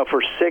book,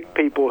 for sick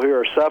people who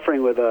are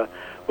suffering with a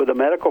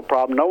medical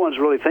problem. No one's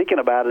really thinking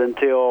about it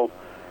until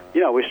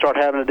we start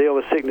having to deal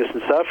with sickness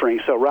and suffering.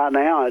 So right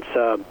now it's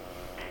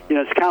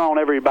it's kind of on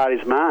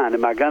everybody's mind.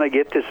 Am I going to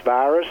get this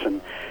virus,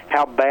 and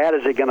how bad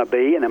is it going to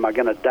be, and am I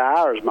going to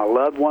die, or is my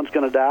loved one's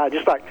going to die?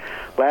 Just like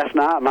last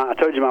night, I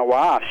told you my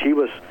wife, she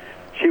was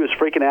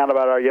freaking out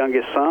about our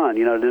youngest son.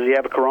 Does he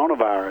have a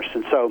coronavirus?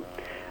 And so,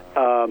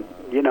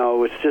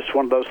 it's just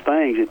one of those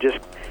things. It just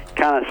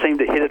kind of seemed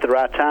to hit at the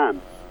right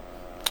time.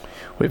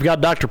 We've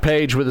got Dr.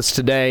 Page with us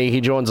today. He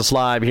joins us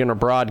live here in our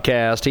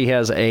broadcast. He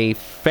has a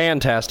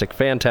fantastic,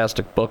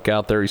 fantastic book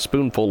out there, A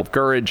Spoonful of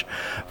Courage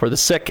for the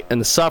Sick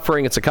and the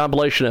Suffering. It's a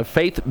compilation of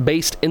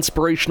faith-based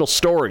inspirational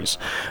stories,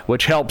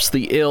 which helps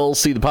the ill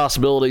see the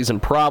possibilities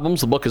and problems.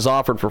 The book is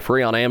offered for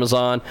free on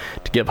Amazon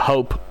to give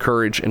hope,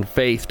 courage, and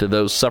faith to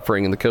those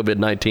suffering in the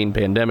COVID-19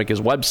 pandemic. His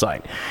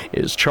website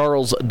is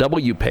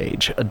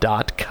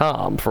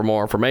charleswpage.com for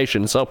more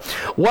information. So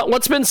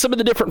what's been some of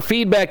the different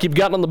feedback you've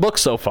gotten on the book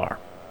so far?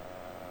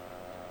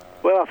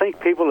 Well, I think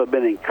people have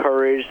been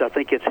encouraged. I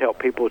think it's helped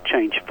people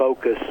change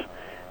focus.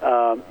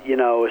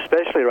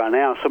 Especially right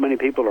now, so many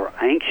people are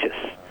anxious,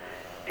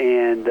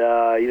 and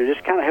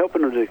just kind of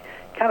helping them to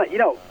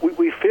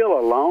we feel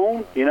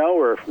alone.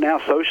 We're now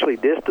socially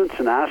distanced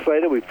and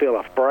isolated. We feel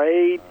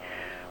afraid.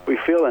 We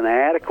feel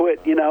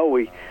inadequate. We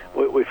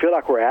feel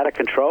like we're out of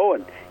control.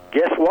 And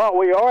guess what?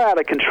 We are out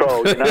of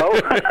control.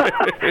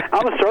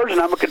 I'm a surgeon.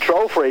 I'm a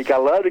control freak. I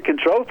love to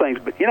control things,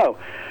 but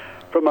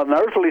from an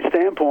earthly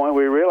standpoint,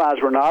 we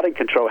realize we're not in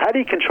control. How do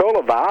you control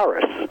a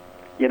virus?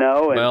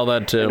 Well,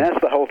 that too. And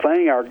that's the whole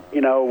thing.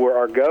 Where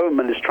our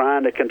government is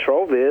trying to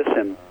control this,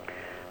 and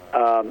and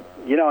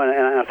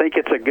I think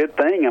it's a good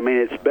thing. I mean,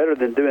 it's better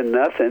than doing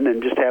nothing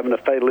and just having a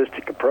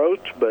fatalistic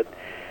approach. But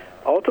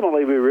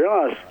ultimately, we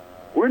realize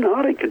we're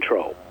not in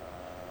control.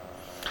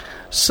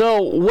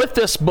 So, with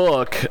this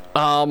book,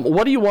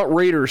 what do you want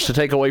readers to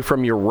take away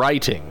from your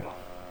writing?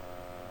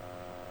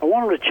 I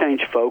want them to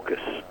change focus.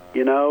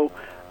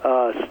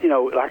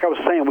 like I was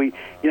saying,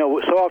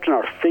 so often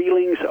our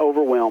feelings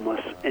overwhelm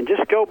us, and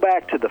just go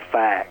back to the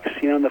facts.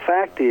 And the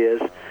fact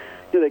is,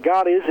 that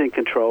God is in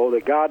control,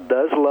 that God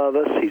does love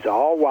us. He's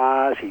all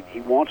wise.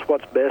 He wants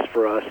what's best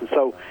for us. And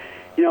so,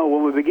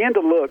 when we begin to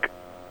look,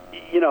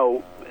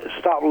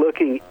 stop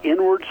looking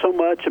inward so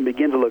much and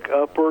begin to look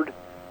upward,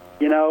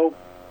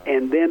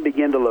 and then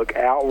begin to look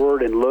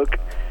outward and look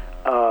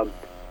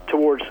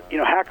towards,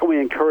 how can we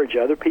encourage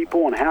other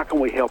people and how can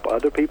we help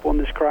other people in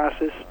this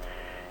crisis?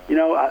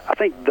 I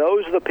think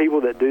those are the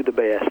people that do the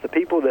best, the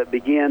people that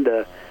begin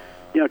to,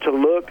 to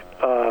look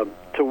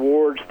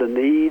towards the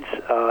needs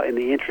and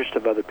the interest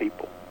of other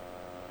people.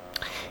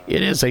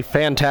 It is a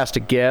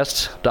fantastic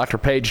guest. Dr.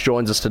 Page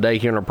joins us today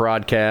here in our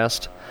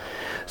broadcast.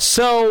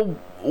 So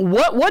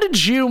what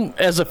did you,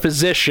 as a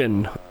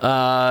physician,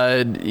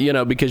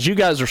 because you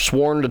guys are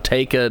sworn to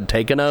take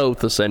an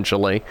oath,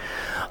 essentially,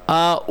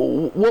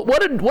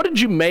 what did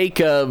you make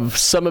of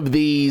some of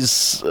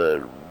these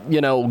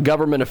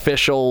government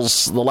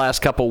officials the last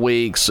couple of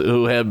weeks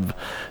who have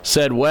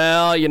said,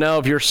 well,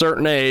 if you're a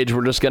certain age,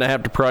 we're just going to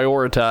have to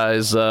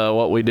prioritize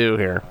what we do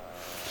here?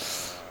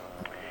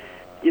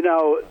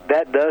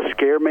 That does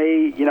scare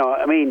me.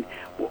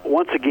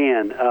 Once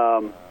again,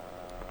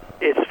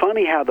 it's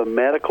funny how the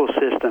medical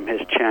system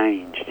has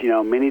changed.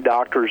 Many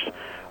doctors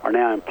are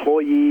now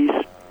employees,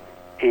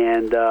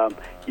 and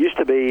used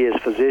to be as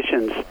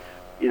physicians,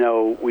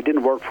 we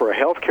didn't work for a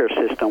healthcare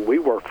system. We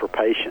worked for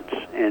patients.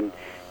 And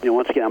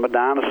once again, I'm a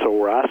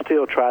dinosaur. I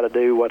still try to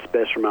do what's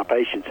best for my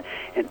patients.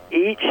 And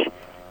each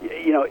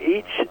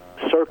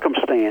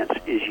circumstance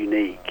is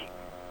unique.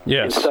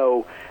 Yes. And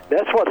so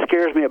that's what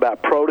scares me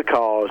about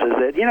protocols is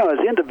that, as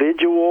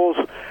individuals,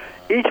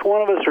 each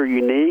one of us are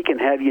unique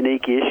and have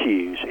unique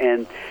issues.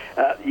 And,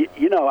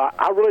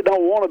 I really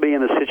don't want to be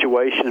in the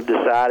situation of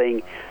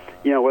deciding,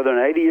 whether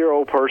an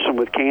 80-year-old person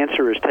with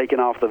cancer is taken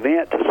off the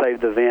vent to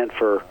save the vent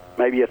for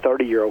maybe a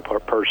 30-year-old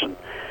person.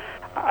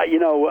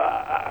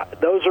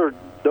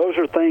 Those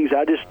are things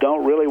I just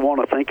don't really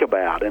want to think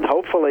about. And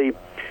hopefully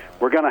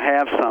we're going to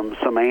have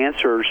some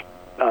answers,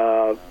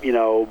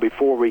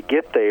 before we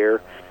get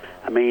there.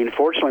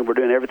 Fortunately, we're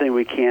doing everything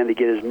we can to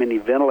get as many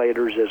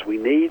ventilators as we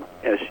need.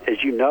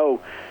 As you know,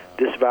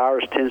 this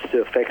virus tends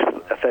to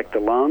affect the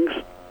lungs.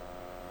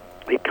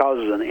 It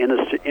causes an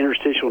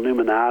interstitial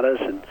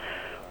pneumonitis and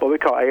what we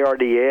call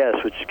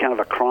ARDS, which is kind of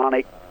a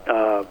chronic,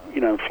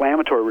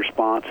 inflammatory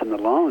response in the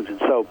lungs. And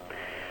so,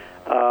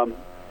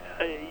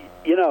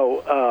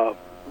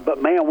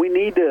 but man, we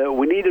need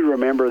to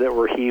remember that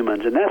we're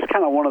humans, and that's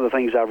kind of one of the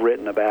things I've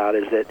written about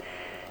is that,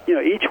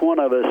 each one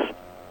of us,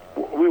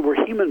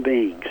 we're human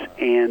beings,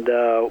 and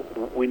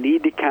we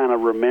need to kind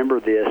of remember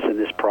this in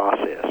this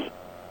process.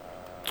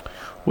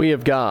 We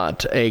have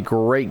got a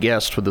great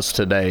guest with us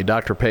today.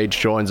 Dr. Page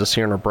joins us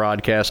here in our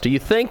broadcast. Do you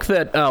think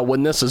that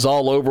when this is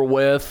all over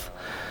with,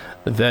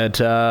 that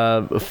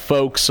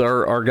folks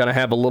are going to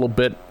have a little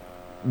bit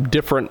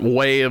different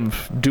way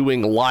of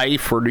doing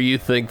life, or do you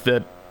think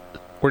that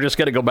we're just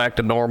going to go back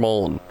to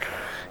normal and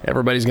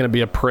everybody's going to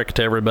be a prick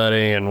to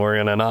everybody and we're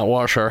going to not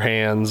wash our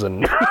hands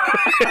and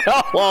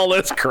all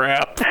this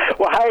crap?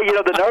 Well, hey,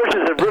 the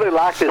nurses have really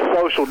liked this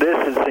social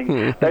distancing.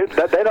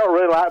 They don't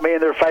really like me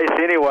in their face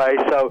anyway,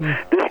 so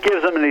this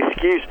gives them an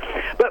excuse.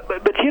 But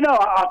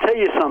I'll tell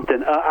you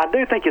something. I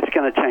do think it's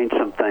going to change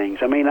some things.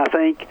 I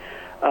think,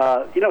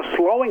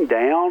 slowing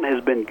down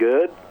has been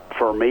good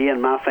for me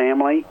and my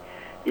family.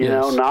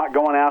 Not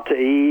going out to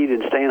eat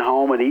and staying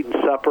home and eating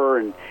supper.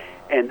 And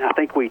I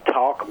think we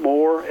talk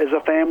more as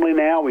a family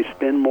now. We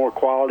spend more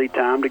quality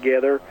time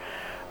together.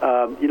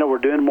 We're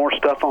doing more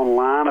stuff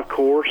online, of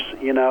course.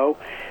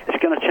 It's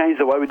going to change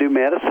the way we do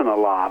medicine a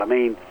lot.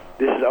 This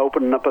is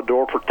opening up a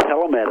door for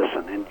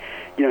telemedicine. And,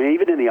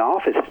 even in the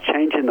office, it's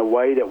changing the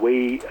way that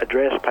we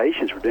address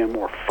patients. We're doing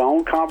more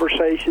phone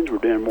conversations. We're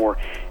doing more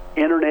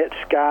internet,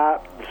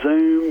 Skype,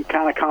 Zoom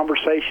kind of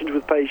conversations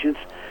with patients,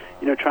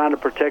 trying to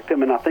protect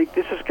them. And I think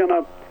this is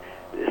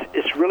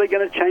it's really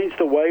going to change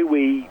the way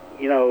we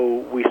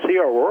see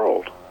our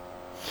world.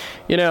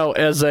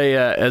 As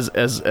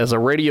a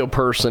radio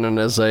person and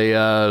as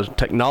a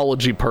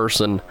technology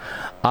person,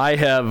 I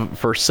have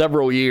for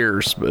several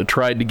years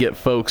tried to get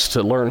folks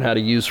to learn how to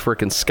use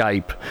frickin'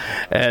 Skype,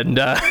 and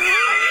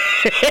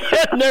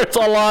there's a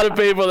lot of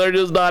people they're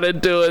just not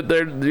into it.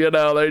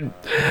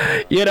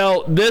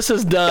 This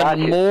has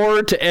done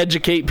more to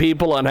educate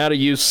people on how to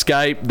use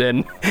Skype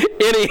than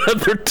any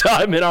other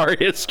time in our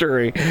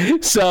history.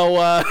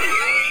 So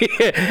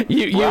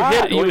you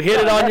hit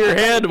it on your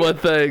head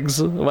with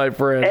things, my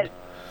friend.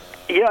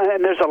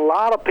 And there's a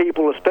lot of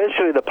people,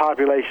 especially the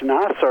population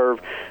I serve,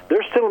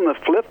 they're still in the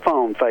flip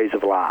phone phase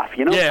of life.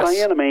 You know what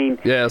I'm saying?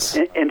 Yes.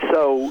 And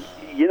so,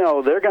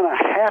 they're going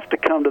to have to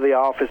come to the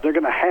office. They're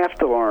going to have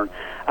to learn.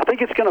 I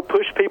think it's going to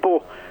push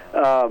people,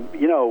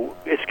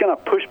 it's going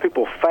to push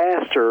people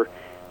faster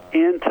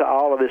into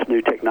all of this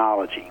new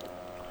technology.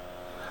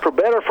 For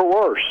better or for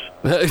worse.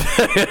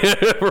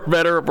 For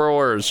better or for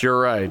worse. You're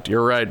right.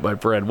 You're right, my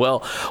friend. Well,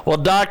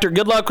 Doctor,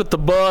 good luck with the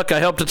book. I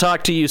hope to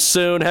talk to you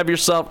soon. Have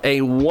yourself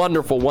a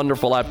wonderful,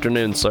 wonderful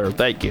afternoon, sir.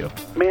 Thank you.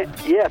 Man,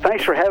 yeah,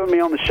 thanks for having me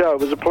on the show. It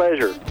was a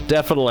pleasure.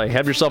 Definitely.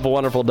 Have yourself a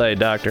wonderful day,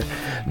 Doctor.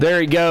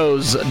 There he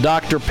goes,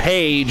 Dr.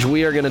 Page.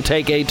 We are going to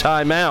take a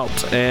time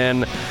out.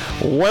 And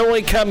when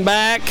we come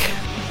back,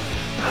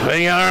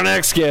 we got our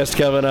next guest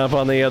coming up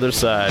on the other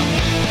side.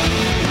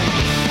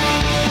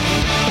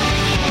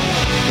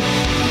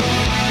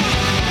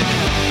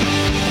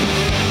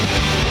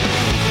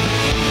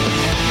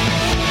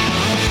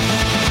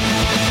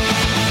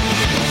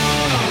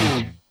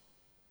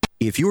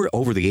 If you're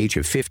over the age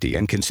of 50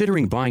 and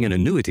considering buying an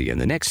annuity in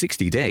the next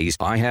 60 days,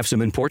 I have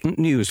some important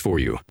news for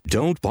you.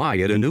 Don't buy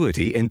an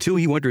annuity until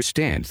you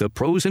understand the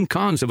pros and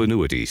cons of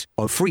annuities.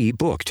 A free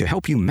book to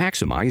help you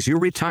maximize your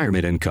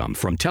retirement income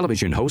from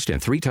television host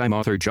and three-time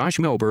author Josh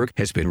Melberg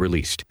has been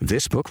released.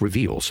 This book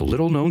reveals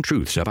little-known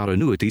truths about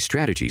annuity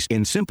strategies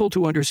in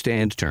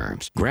simple-to-understand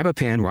terms. Grab a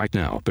pen right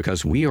now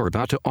because we are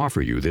about to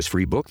offer you this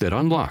free book that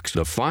unlocks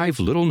the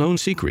 5 little-known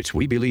secrets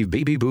we believe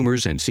baby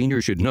boomers and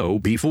seniors should know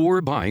before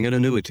buying an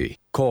annuity.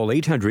 Call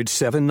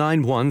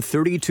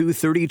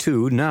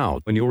 800-791-3232 now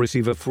and you'll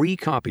receive a free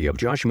copy of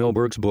Josh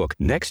Melberg's book,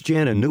 Next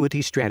Gen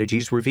Annuity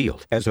Strategies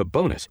Revealed. As a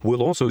bonus,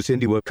 we'll also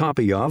send you a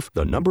copy of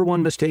The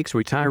 #1 Mistakes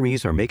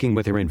Retirees Are Making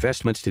with Their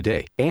Investments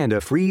Today and a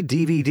free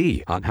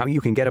DVD on how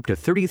you can get up to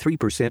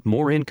 33%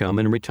 more income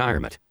in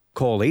retirement.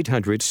 Call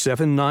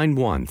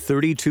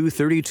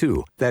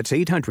 800-791-3232. That's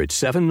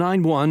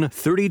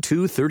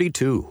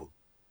 800-791-3232.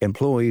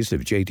 Employees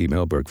of J.D.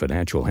 Melberg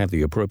Financial have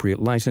the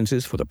appropriate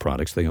licenses for the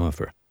products they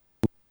offer.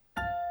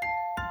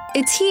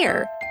 It's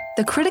here,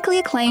 the critically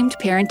acclaimed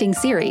parenting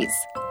series,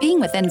 Being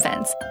with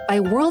Infants, by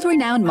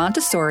world-renowned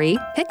Montessori,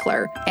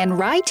 Hickler, and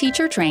Rye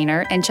teacher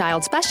trainer and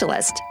child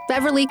specialist,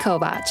 Beverly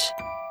Kovach.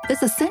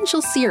 This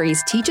essential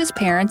series teaches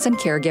parents and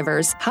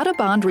caregivers how to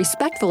bond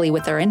respectfully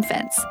with their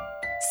infants.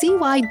 See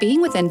why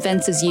Being with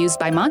Infants is used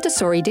by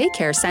Montessori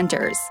daycare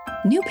centers,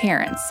 new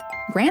parents,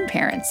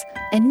 grandparents,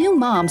 and new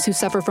moms who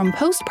suffer from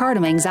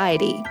postpartum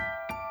anxiety.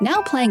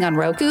 Now playing on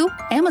Roku,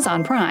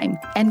 Amazon Prime,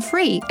 and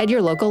free at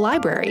your local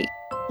library.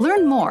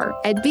 Learn more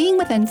at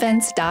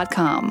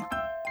beingwithinfants.com.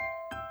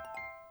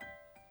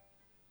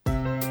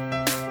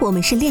 我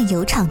们是炼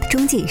油厂的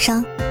中介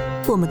商，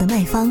我们的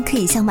卖方可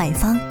以向买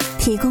方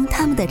提供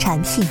他们的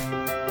产品，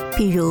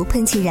比如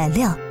喷气燃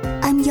料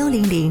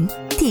M100、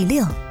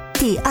D6、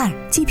D2、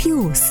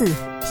GP54、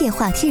液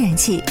化天然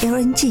气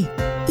LNG、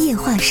液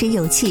化石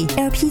油气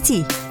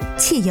LPG、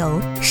汽油、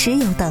石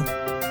油等，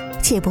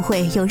且不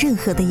会有任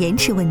何的延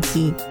迟问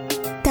题。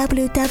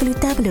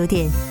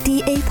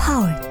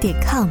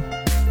www.dapower.com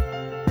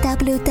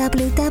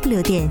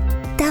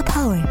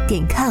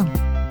www.dapower.com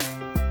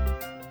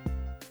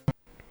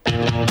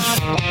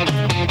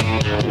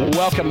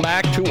Welcome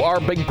back to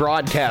our big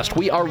broadcast.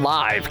 We are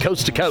live,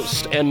 coast to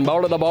coast and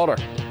border to border,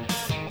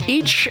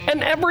 each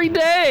and every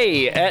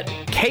day at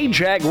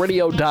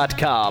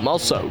kjagradio.com.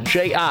 Also,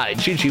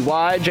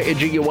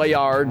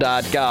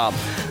 JIGGY.com.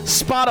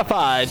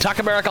 Spotify, Talk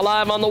America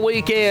Live on the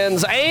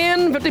weekends,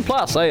 and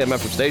 50-plus AM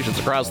FM stations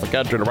across the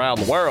country and around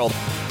the world.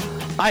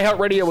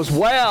 iHeartRadio as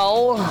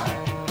well.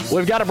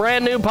 We've got a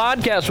brand new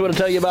podcast we want to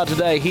tell you about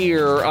today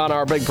here on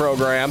our big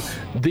program.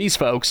 These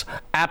folks,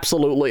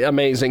 absolutely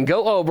amazing.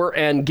 Go over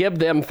and give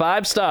them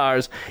 5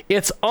 stars.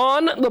 It's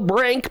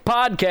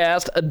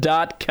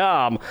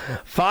onthebrinkpodcast.com.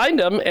 Find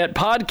them at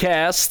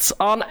podcasts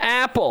on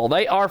Apple.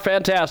 They are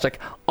fantastic.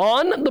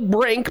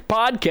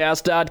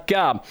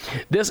 onthebrinkpodcast.com.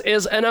 This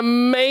is an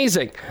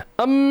amazing,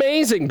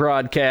 amazing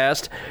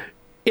broadcast.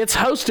 It's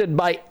hosted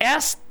by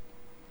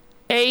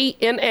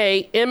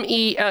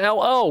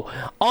ANAMELO.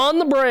 On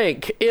the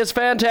Brink is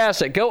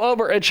fantastic. Go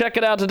over and check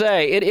it out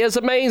today. It is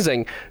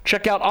amazing.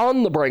 Check out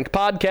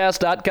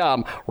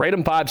onthebrinkpodcast.com. Rate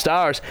them 5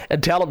 stars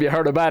and tell them you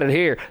heard about it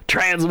here.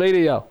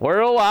 Transmedia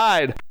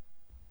worldwide.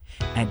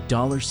 At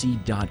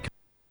dollarseed.com.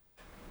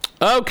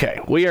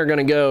 Okay, we are going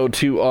to go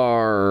to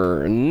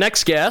our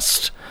next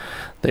guest.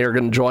 They are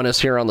going to join us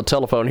here on the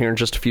telephone here in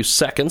just a few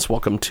seconds.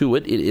 Welcome to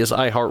it. It is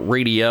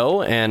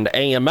iHeartRadio and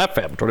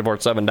AMFM,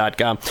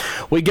 247.com.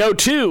 We go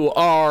to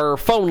our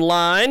phone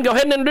line. Go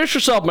ahead and introduce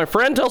yourself, my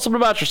friend. Tell us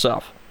something about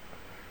yourself.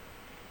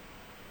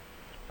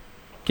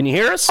 Can you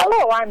hear us?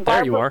 Hello, I'm Barbara.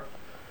 There you are.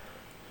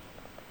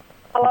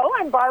 Hello,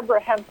 I'm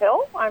Barbara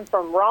Hemphill. I'm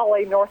from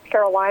Raleigh, North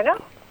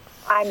Carolina.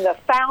 I'm the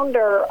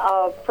founder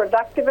of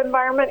Productive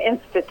Environment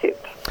Institute.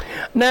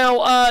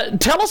 Now,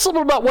 tell us a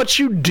little about what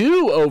you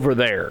do over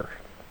there.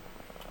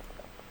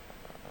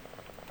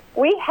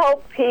 We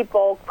help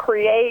people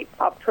create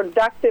a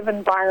productive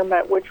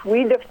environment, which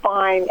we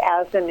define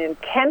as an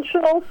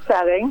intentional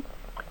setting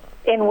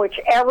in which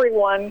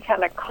everyone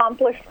can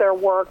accomplish their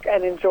work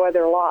and enjoy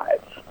their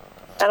lives.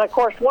 And, of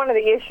course, one of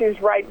the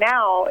issues right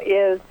now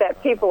is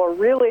that people are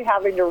really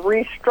having to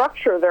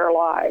restructure their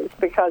lives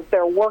because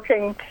they're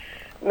working,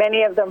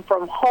 many of them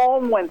from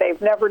home when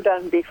they've never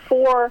done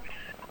before.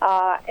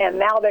 And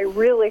now they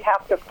really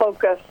have to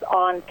focus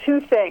on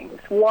two things.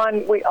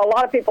 One, a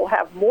lot of people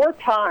have more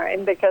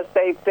time because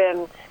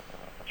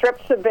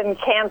trips have been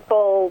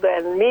canceled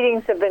and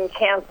meetings have been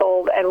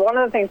canceled. And one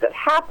of the things that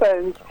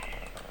happens,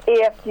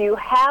 if you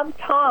have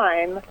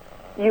time,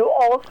 you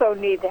also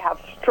need to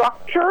have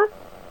structure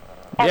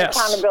and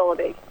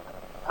accountability.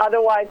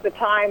 Otherwise,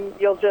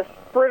 you'll just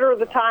fritter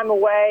the time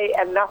away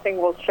and nothing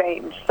will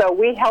change. So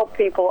we help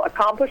people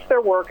accomplish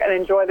their work and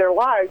enjoy their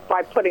lives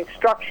by putting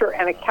structure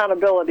and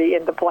accountability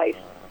into place.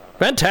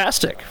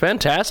 Fantastic.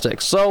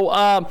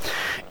 So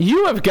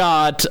you have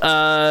got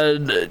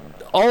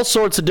all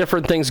sorts of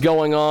different things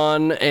going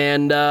on,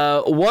 and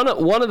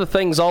one of the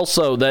things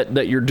also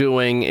that you're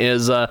doing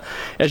is,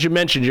 as you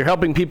mentioned, you're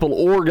helping people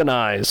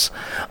organizing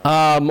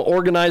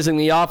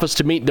the office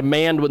to meet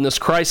demand when this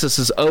crisis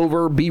is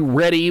over. Be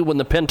ready when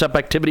the pent-up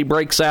activity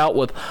breaks out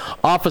with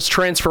office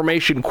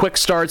transformation quick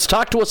starts.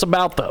 Talk to us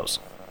about those.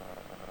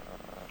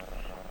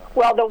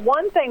 Well, the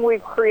one thing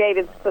we've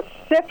created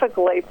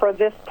specifically for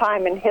this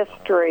time in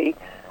history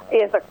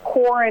is a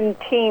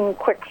quarantine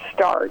quick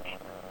start,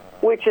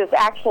 which is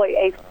actually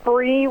a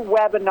free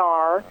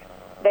webinar.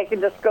 They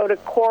can just go to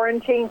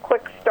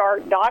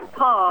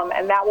quarantinequickstart.com,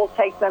 and that will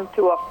take them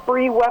to a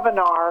free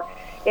webinar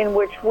in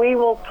which we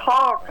will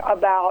talk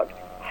about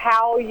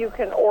how you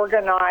can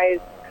organize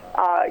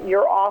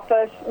your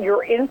office,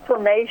 your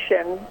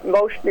information,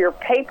 most of your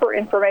paper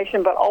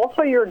information, but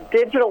also your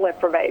digital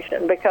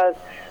information, because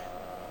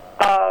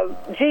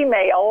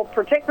Gmail,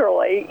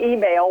 particularly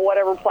email,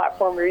 whatever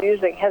platform you're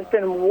using, has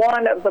been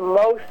one of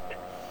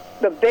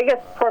the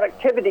biggest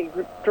productivity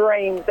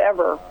drains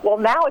ever. Well,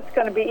 now it's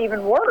going to be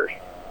even worse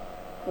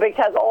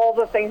because all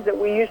the things that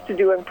we used to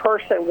do in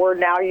person we're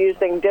now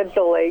using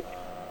digitally.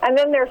 And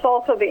then there's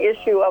also the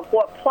issue of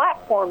what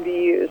platform to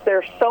use.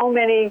 There's so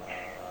many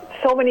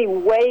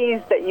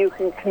ways that you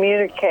can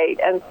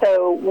communicate. And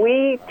so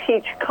we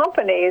teach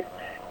companies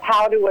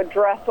how to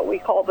address what we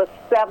call the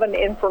 7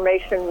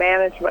 information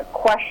management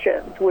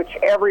questions, which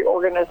every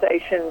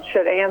organization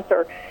should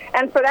answer.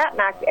 And for that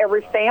matter,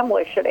 every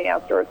family should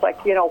answer. It's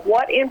like,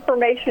 what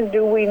information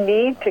do we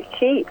need to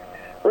keep?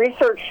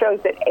 Research shows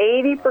that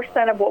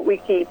 80% of what we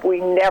keep, we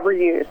never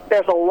use.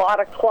 There's a lot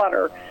of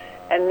clutter,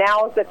 and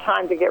now is the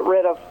time to get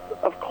rid of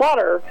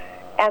clutter.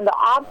 And the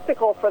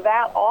obstacle for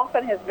that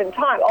often has been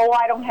time. Oh,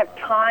 I don't have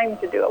time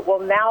to do it. Well,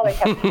 now they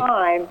have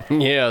time.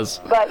 Yes.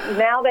 But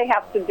now they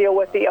have to deal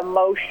with the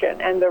emotion.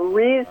 And the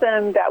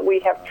reason that we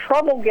have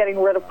trouble getting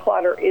rid of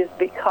clutter is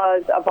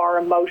because of our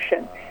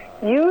emotion.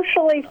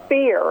 Usually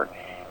fear.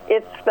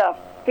 It's the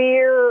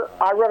fear.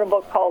 I wrote a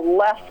book called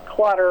Less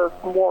Clutter,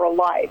 More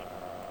Life.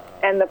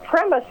 And the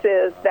premise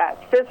is that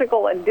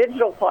physical and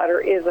digital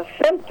clutter is a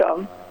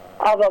symptom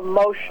of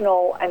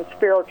emotional and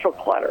spiritual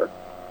clutter.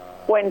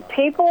 When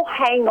people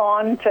hang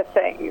on to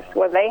things,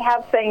 when they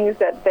have things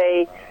that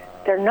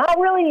they're not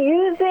really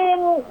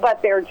using,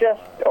 but they're just,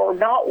 or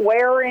not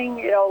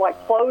wearing, like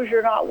clothes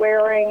you're not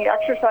wearing,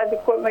 exercise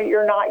equipment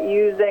you're not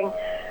using,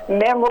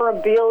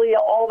 memorabilia,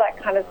 all that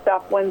kind of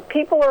stuff. When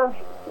people are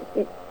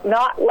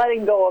not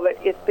letting go of it,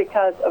 it's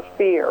because of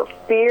fear.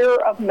 Fear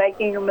of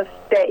making a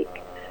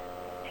mistake.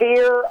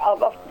 Fear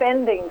of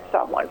offending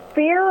someone.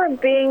 Fear of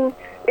being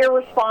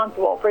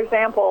irresponsible. For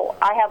example,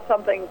 I have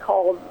something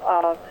called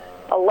a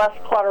Less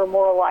Clutter,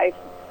 More Life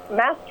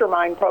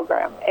mastermind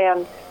program.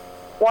 And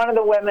one of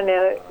the women in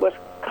it was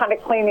kind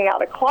of cleaning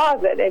out a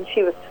closet, and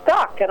she was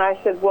stuck. And I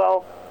said,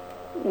 well,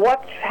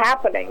 what's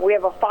happening? We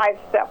have a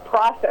 5-step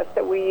process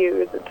that we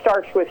use. It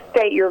starts with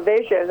state your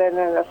vision, and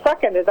then the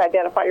second is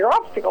identify your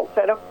obstacles. I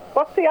said,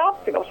 what's the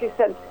obstacle? She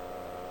said,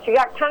 she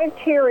got kind of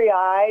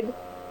teary-eyed,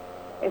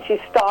 and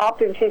she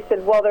stopped, and she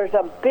said, well, there's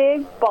a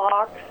big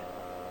box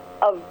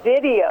of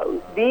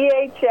videos,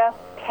 VHS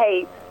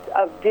tapes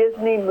of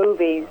Disney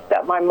movies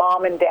that my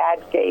mom and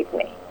dad gave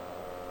me.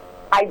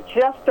 I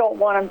just don't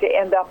want them to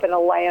end up in a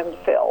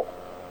landfill.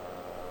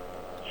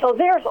 So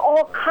there's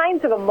all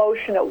kinds of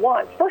emotion at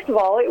once. First of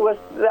all, it was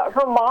that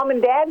her mom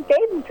and dad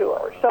gave them to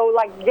her. So,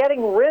 like,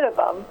 getting rid of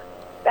them,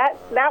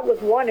 that was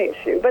one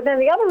issue. But then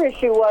the other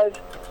issue was,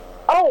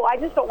 I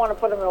just don't want to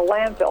put them in a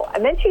landfill.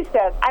 And then she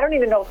said, I don't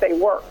even know if they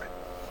work.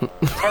 And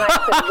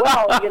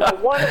I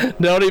said, well,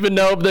 don't even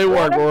know if they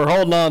work. We're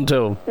holding on to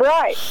them.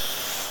 Right.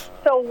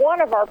 So one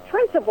of our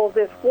principles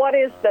is, what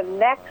is the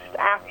next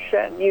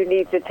action you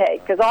need to take?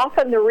 Because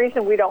often the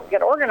reason we don't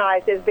get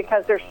organized is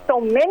because there's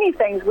so many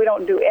things we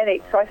don't do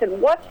any. So I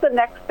said, what's the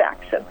next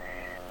action?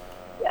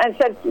 And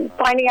said,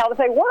 finding out if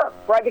they work,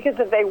 right? Because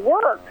if they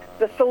work,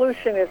 the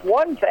solution is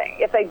one thing.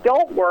 If they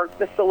don't work,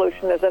 the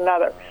solution is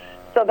another.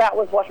 So that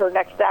was what her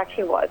next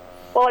action was.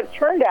 Well, it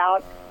turned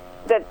out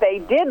that they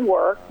did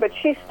work, but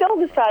she still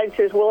decided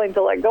she was willing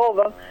to let go of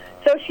them.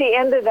 So she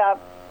ended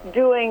up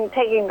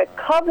taking the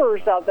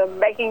covers of them,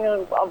 making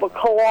them of a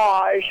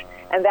collage,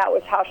 and that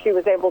was how she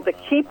was able to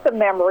keep the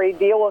memory,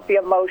 deal with the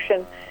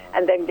emotion,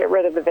 and then get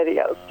rid of the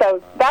videos.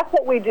 So that's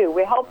what we do.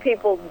 We help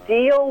people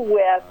deal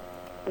with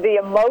the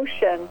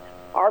emotion.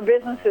 Our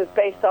business is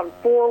based on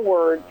 4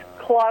 words.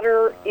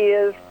 Clutter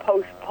is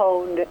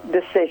postponed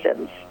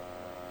decisions.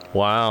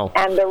 Wow.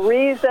 And the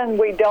reason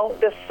we don't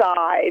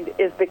decide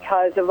is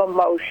because of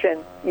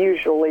emotion,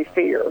 usually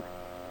fear.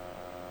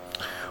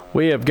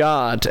 We have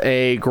got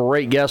a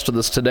great guest with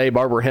us today.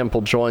 Barbara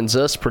Hempel joins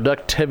us,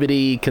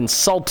 productivity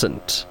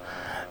consultant.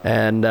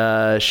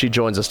 And she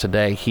joins us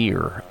today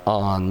here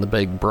on the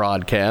big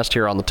broadcast,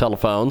 here on the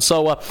telephone.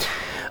 So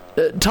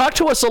talk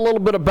to us a little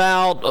bit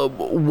about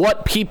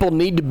what people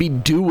need to be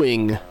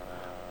doing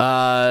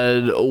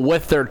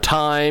with their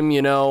time.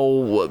 You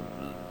know,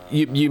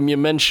 you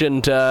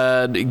mentioned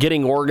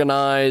getting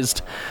organized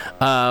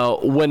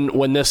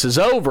when this is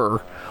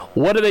over.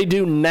 What do they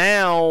do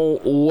now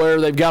where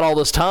they've got all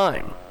this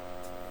time?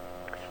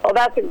 Well,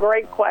 that's a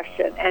great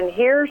question. And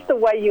here's the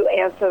way you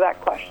answer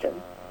that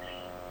question.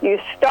 You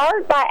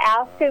start by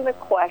asking the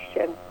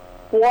question,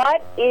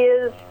 what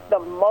is the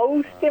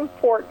most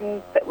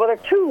important, well, there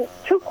are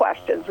two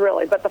questions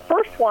really, but the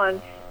first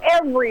one,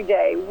 every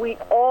day, we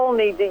all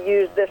need to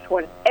use this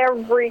one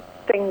every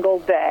single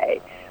day,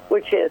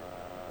 which is,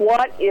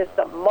 what is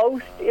the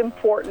most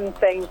important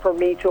thing for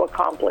me to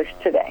accomplish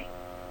today?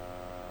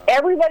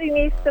 Everybody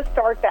needs to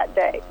start that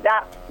day,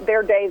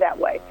 their day that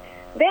way.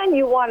 Then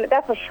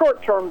that's a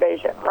short-term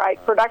vision, right?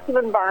 Productive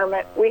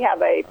environment, we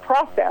have a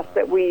process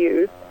that we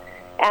use,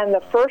 and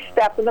the first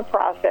step in the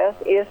process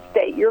is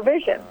state your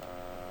vision.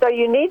 So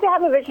you need to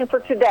have a vision for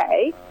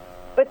today,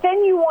 but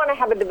then you want to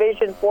have a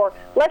vision for,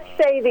 let's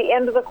say, the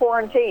end of the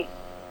quarantine.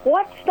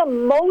 What's the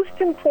most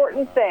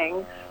important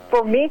thing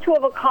for me to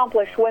have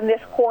accomplished when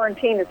this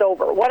quarantine is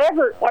over?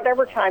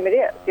 Whatever time it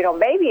is. You know,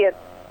 maybe it's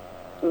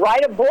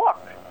write a book.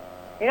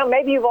 You know,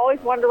 maybe you've always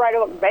wanted to write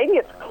a book. Maybe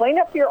it's clean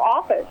up your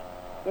office.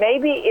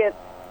 Maybe it's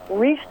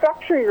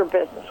restructure your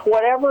business,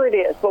 whatever it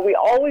is. But we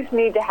always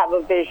need to have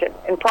a vision.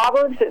 In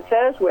Proverbs, it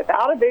says,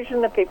 without a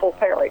vision, the people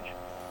perish.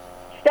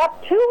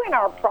 Step 2 in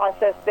our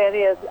process, then,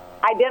 is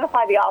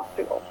identify the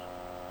obstacles.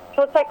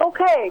 So it's like,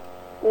 okay,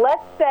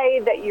 let's say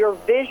that your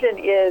vision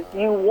is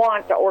you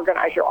want to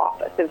organize your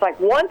office. It's like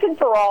once and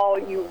for all,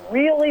 you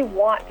really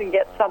want to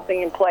get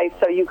something in place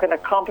so you can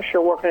accomplish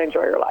your work and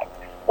enjoy your life.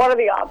 What are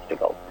the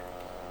obstacles?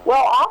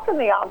 Well, often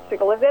the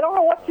obstacle is they don't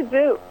know what to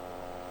do.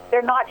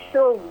 They're not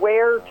sure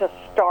where to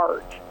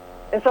start.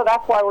 And so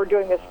that's why we're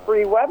doing this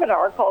free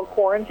webinar called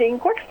Quarantine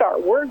Quick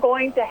Start. We're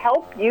going to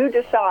help you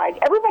decide.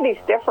 Everybody's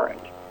different.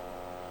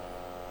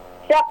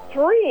 Step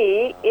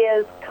 3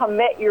 is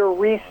commit your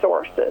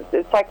resources.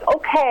 It's like,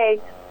 okay,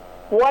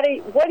 what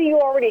do you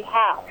already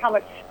have? How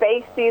much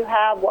space do you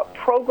have? What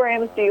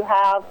programs do you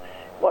have?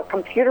 What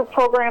computer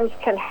programs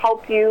can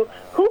help you?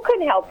 Who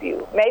can help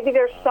you? Maybe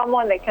there's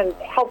someone that can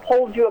help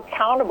hold you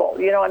accountable.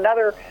 You know,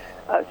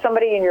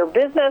 somebody in your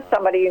business,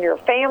 somebody in your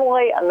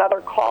family,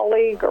 another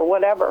colleague, or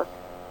whatever.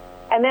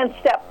 And then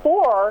step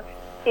 4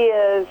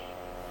 is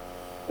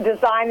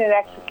design and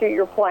execute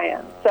your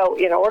plan. So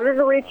in order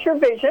to reach your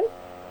vision,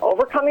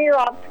 overcoming your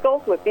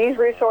obstacles with these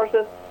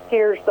resources,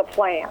 here's the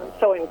plan.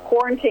 So in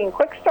Quarantine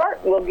Quick Start,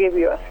 we'll give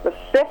you a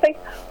specific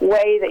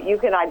way that you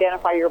can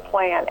identify your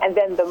plan. And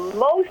then the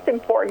most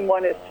important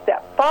one is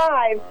step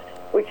 5,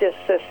 which is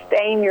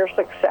sustain your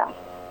success.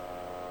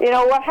 You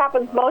know, what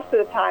happens most of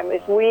the time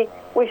is we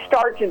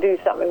start to do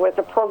something with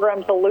a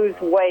program to lose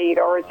weight,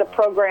 or it's a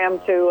program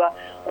to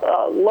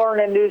learn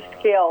a new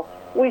skill.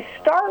 We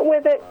start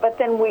with it, but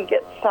then we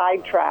get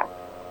sidetracked.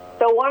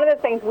 So one of the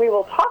things we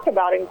will talk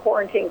about in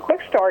Quarantine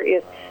Quick Start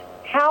is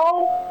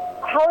how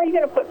are you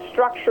going to put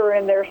structure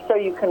in there so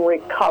you can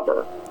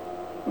recover?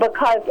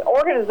 Because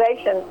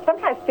organization,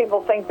 sometimes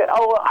people think that,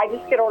 I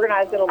just get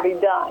organized and it'll be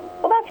done.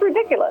 Well, that's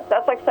ridiculous.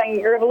 That's like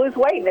saying you're going to lose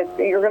weight and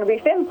you're going to be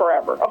thin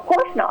forever. Of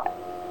course not.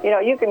 You know,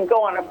 you can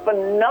go on a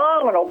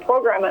phenomenal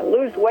program and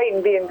lose weight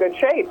and be in good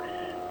shape.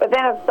 But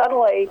then if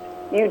suddenly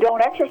you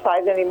don't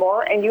exercise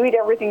anymore and you eat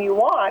everything you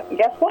want,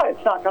 guess what?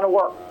 It's not going to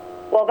work.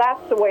 Well,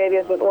 that's the way it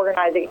is with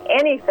organizing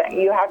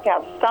anything. You have to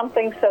have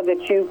something so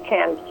that you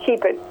can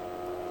keep it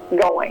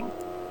going.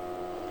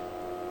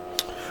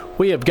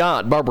 We have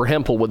got Barbara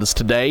Hempel with us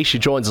today. She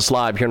joins us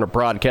live here in a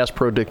broadcast,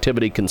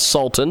 productivity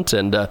consultant,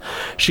 and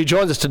she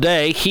joins us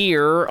today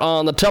here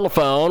on the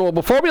telephone. Well,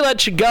 before we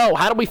let you go,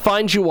 how do we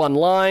find you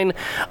online?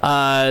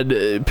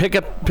 Pick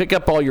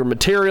up all your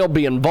material,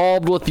 be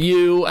involved with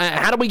you.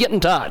 How do we get in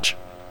touch?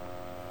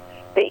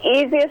 The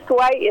easiest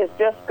way is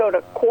just go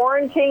to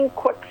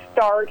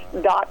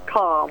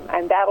QuarantineQuickStart.com,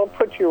 and that'll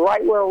put you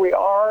right where we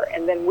are,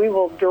 and then we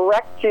will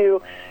direct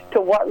you to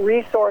what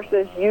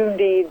resources you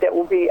need that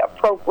will be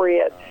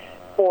appropriate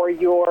for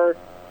your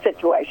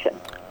situation.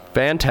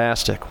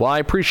 Fantastic. Well, I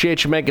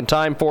appreciate you making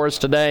time for us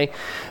today.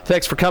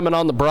 Thanks for coming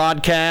on the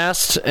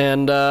broadcast,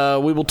 and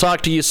we will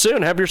talk to you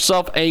soon. Have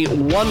yourself a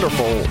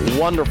wonderful,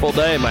 wonderful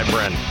day, my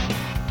friend.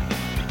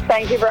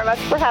 Thank you very much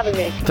for having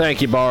me.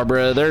 Thank you,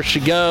 Barbara. There she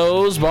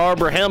goes,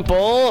 Barbara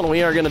Hempel, and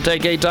we are going to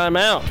take a time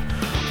out.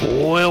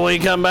 When we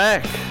come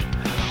back,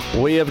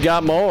 we have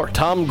got more.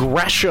 Tom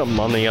Gresham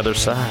on the other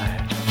side.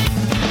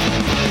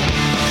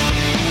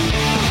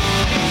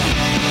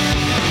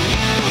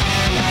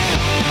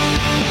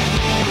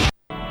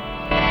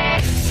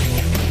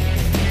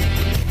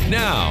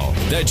 Now,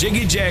 The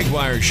Jiggy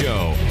Jaguar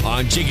Show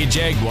on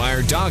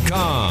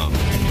JiggyJaguar.com.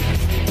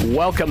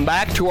 Welcome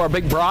back to our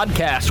big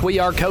broadcast. We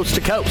are coast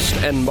to coast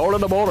and border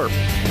to border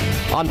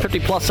on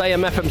 50-plus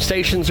AM FM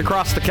stations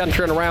across the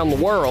country and around the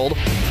world.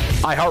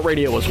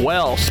 iHeartRadio as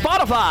well.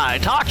 Spotify,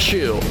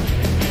 TalkShoe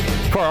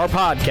for our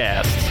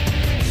podcasts.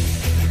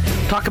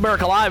 Talk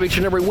America Live each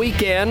and every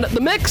weekend.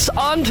 The Mix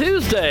on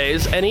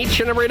Tuesdays and each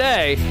and every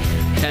day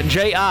at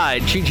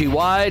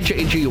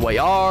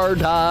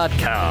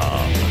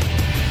JiggyJaguar.com.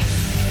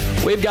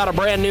 We've got a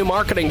brand new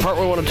marketing part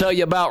we want to tell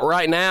you about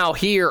right now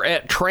here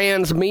at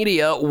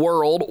Transmedia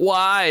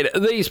Worldwide.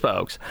 These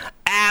folks,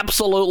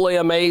 absolutely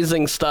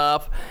amazing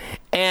stuff.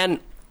 And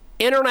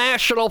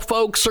international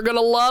folks are going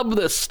to love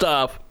this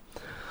stuff.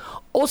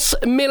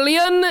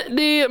 Osmillien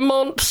de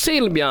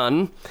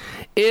Montsilvan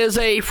is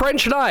a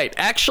French knight,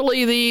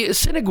 actually the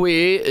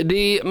Sinigui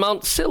de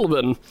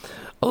Montsilvan,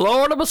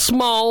 lord of a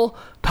small,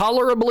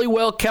 tolerably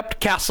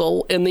well-kept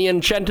castle in the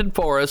enchanted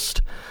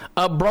forest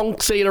of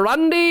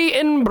Bronxy-Randy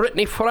in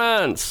Brittany,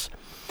 France.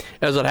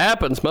 As it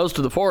happens, most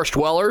of the forest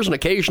dwellers and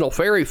occasional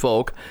fairy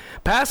folk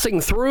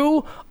passing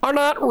through are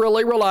not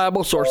really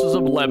reliable sources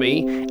of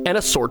levy and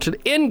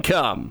assorted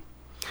income,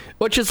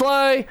 which is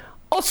why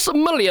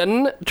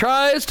Osmillien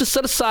tries to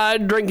set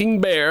aside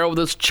drinking beer with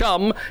his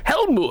chum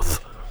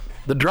Helmuth,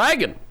 the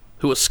dragon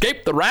who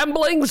escaped the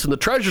ramblings and the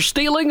treasure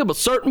stealing of a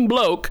certain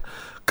bloke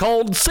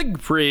called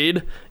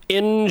Siegfried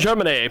in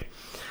Germany,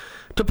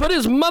 to put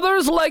his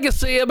mother's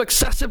legacy of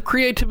excessive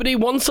creativity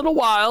once in a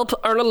while to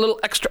earn a little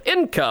extra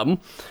income.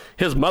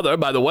 His mother,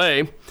 by the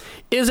way,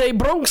 is a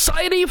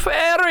Bronxite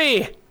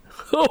fairy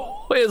who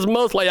is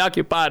mostly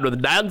occupied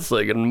with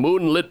dancing and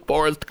moonlit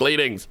forest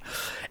cleanings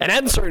and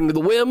answering to the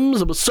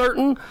whims of a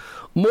certain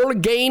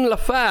Morgane Le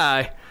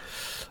Fay.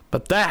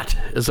 But that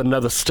is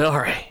another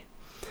story.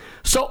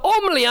 So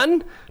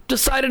Osmillien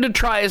decided to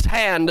try his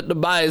hand at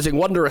devising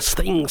wondrous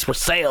things for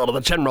sale to the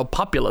general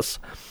populace.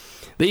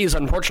 These,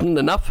 unfortunate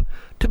enough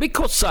to be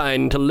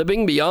consigned to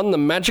living beyond the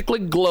magically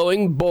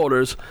glowing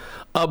borders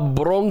of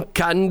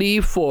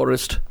Broncandy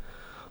Forest.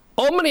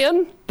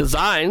 Osmillien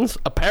designs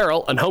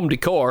apparel and home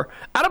decor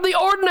out of the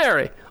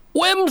ordinary,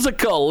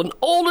 whimsical, and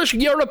oldish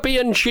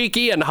European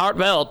cheeky and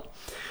heartfelt.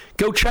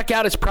 Go check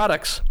out his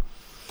products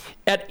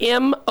at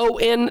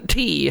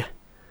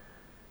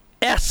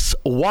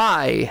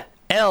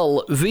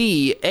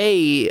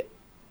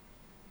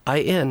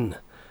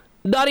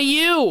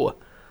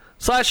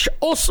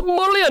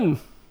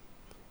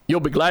You'll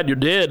be glad you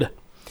did.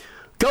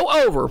 Go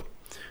over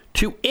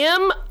to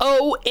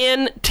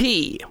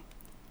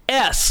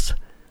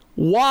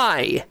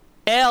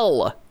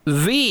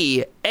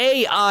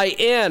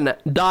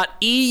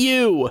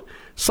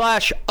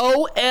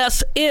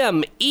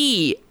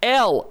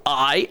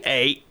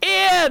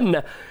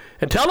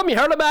and tell them you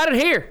heard about it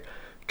here.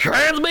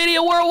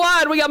 Transmedia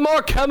Worldwide, we got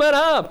more coming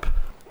up.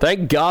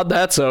 Thank God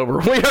that's over.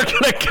 We are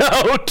going to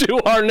go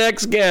to our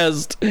next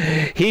guest.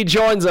 He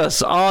joins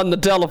us on the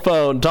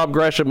telephone. Tom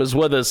Gresham is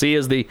with us. He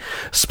is the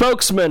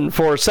spokesman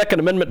for Second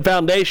Amendment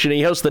Foundation.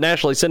 He hosts the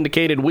nationally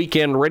syndicated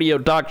weekend radio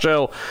talk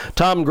show,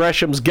 Tom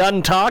Gresham's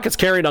Gun Talk. It's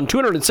carried on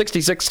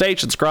 266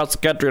 stations across the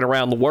country and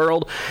around the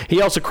world.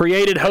 He also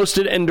created,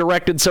 hosted, and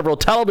directed several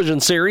television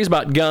series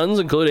about guns,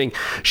 including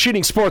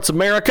Shooting Sports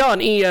America on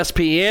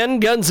ESPN,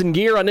 Guns and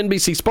Gear on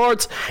NBC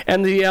Sports,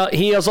 and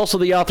he is also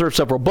the author of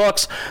several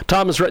books.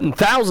 Tom has written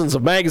thousands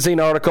of magazine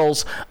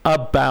articles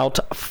about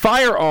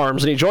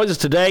firearms, and he joins us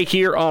today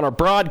here on our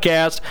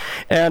broadcast.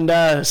 And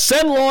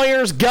send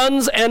lawyers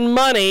guns and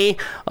money.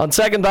 On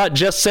second thought,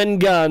 just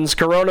send guns.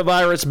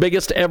 Coronavirus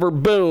biggest ever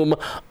boom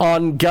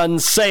on gun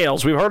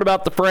sales. We've heard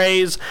about the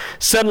phrase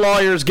send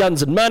lawyers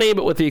guns and money,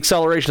 but with the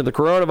acceleration of the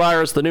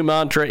coronavirus, the new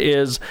mantra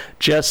is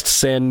just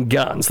send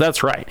guns.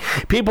 That's right.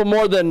 People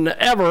more than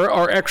ever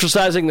are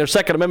exercising their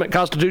Second Amendment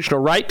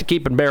constitutional right to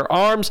keep and bear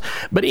arms,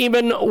 but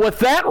even with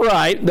that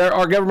right, there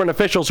are government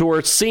officials who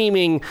are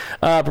seeming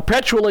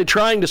perpetually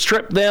trying to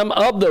strip them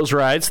of those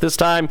rights, this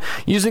time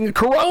using the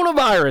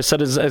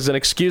coronavirus as an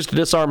excuse to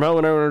disarm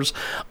homeowners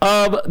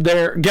of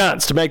their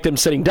guns, to make them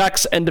sitting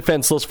ducks and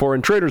defenseless for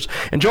intruders.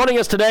 And joining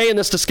us today in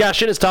this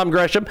discussion is Tom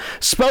Gresham,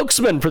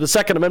 spokesman for the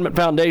Second Amendment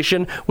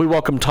Foundation. We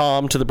welcome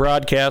Tom to the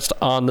broadcast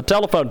on the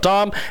telephone.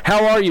 Tom,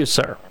 how are you,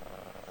 sir?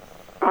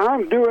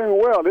 I'm doing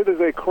well. It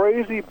is a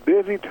crazy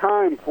busy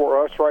time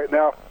for us right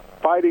now,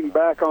 fighting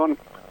back on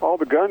all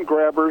the gun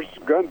grabbers,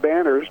 gun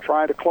banners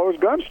trying to close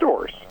gun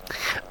stores.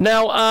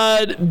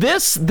 Now,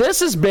 this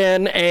has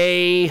been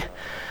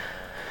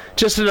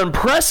just an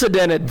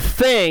unprecedented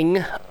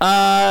thing.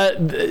 Are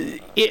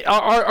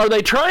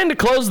they trying to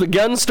close the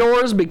gun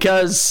stores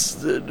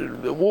because?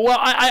 Well,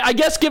 I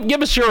guess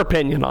give us your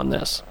opinion on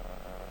this.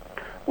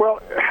 Well,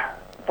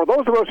 for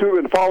those of us who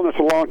have been following this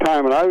a long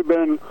time, and I've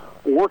been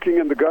working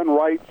in the gun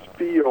rights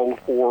field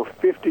for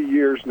 50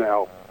 years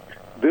now.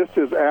 This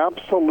is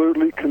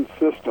absolutely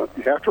consistent.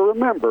 You have to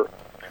remember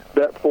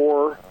that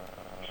for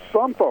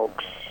some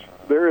folks,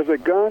 there is a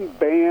gun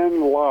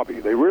ban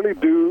lobby. They really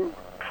do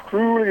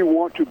truly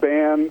want to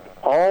ban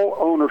all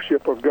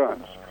ownership of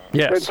guns.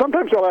 Yes. And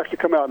sometimes they'll actually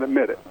come out and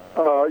admit it.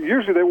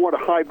 usually they want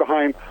to hide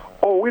behind,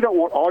 oh, we don't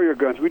want all your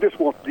guns. We just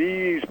want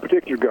these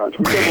particular guns.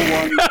 Whichever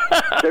one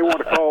they want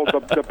to call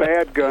the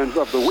bad guns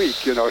of the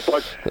week. You know, it's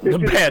like it's the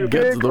bad too guns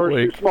big of the or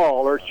week. it's too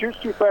small, or it shoots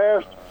too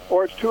fast,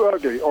 or it's too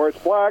ugly, or it's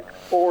black,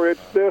 or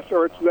it's this,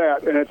 or it's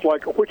that. And it's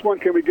like, which one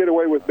can we get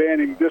away with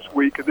banning this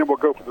week, and then we'll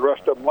go for the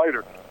rest of them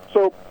later.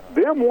 So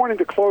them wanting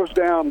to close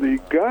down the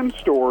gun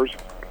stores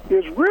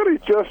is really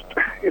just,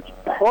 it's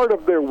part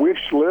of their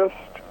wish list.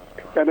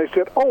 And they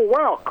said, oh,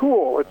 wow,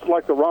 cool. It's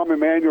like the Rahm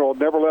Emanuel,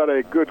 never let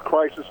a good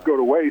crisis go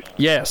to waste.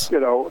 Yes. You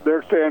know,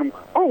 they're saying,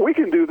 oh, we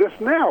can do this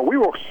now. We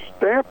will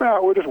stamp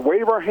out, we'll just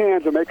wave our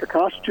hands and make a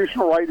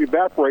constitutional right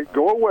evaporate,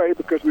 go away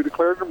because we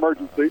declared an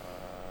emergency.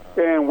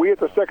 And we at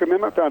the Second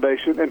Amendment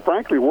Foundation, and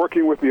frankly,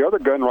 working with the other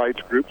gun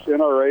rights groups,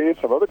 NRA and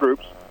some other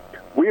groups,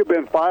 we have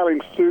been filing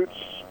suits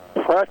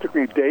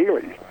practically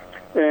daily.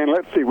 And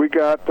let's see, we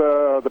got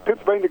the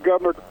Pennsylvania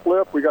governor to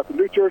flip. We got the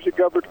New Jersey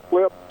governor to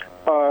flip.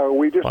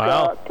 We just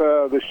got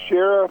the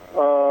sheriff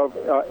of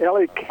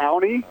L.A.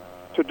 County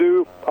to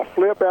do a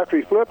flip after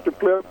he flipped and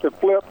flipped and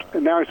flipped,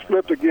 and now he's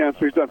flipped again.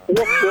 So he's done 4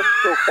 flips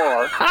so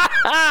far.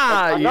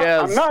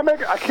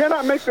 I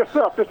cannot make this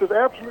up. This is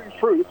absolutely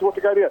true. This is what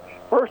the guy did.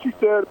 First he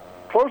said,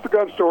 close the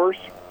gun stores,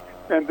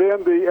 and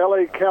then the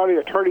L.A. County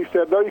attorney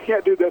said, no, you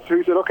can't do that. So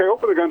he said, okay,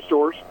 open the gun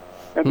stores.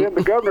 And then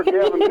the governor,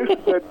 Gavin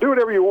Newsom, said, do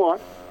whatever you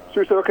want.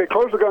 So he said, okay,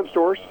 close the gun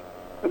stores.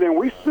 And then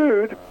we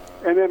sued.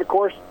 And then, of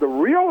course, the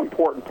real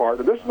important part,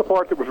 and this is the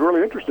part that was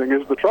really interesting,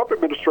 is the Trump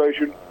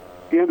administration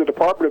in the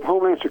Department of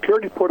Homeland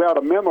Security put out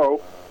a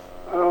memo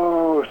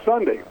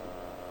Sunday.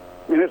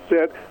 And it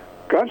said,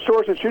 gun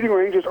stores and shooting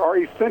ranges are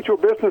essential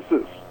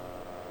businesses.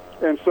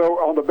 And so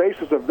on the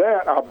basis of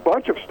that, a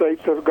bunch of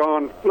states have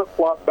gone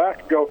flip-flop back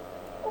and go,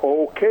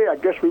 okay, I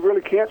guess we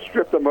really can't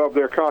strip them of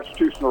their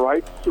constitutional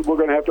rights, so we're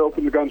going to have to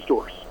open the gun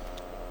stores.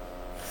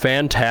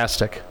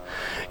 Fantastic.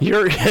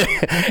 You're,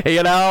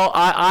 you know,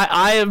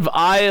 I have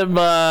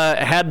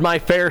had my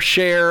fair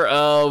share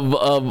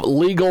of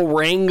legal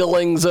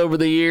wranglings over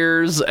the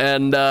years,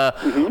 and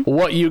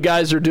what you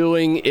guys are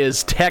doing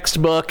is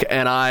textbook,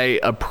 and I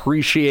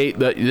appreciate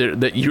that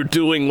you're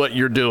doing what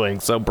you're doing.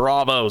 So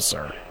bravo,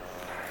 sir.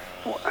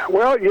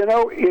 Well, you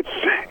know, it's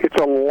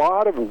a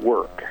lot of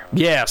work.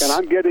 Yes. And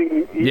I'm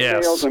getting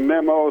emails and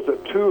memos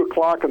at 2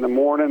 o'clock in the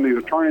morning. These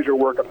attorneys are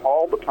working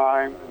all the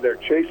time. They're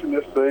chasing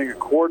this thing and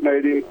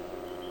coordinating.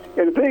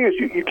 And the thing is,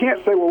 you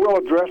can't say, well, we'll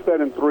address that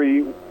in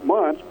 3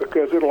 months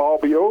because it'll all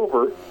be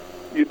over.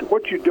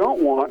 What you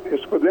don't want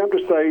is for them to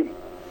say,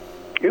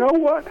 you know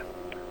what?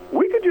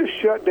 We could just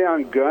shut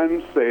down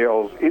gun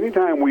sales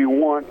anytime we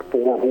want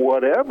for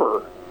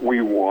whatever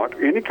we want,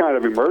 any kind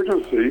of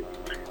emergency.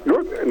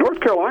 North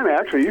Carolina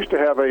actually used to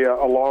have a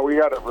law. We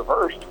got it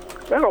reversed.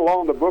 They had a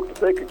law in the book that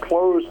they could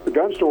close the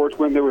gun stores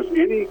when there was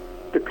any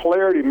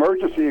declared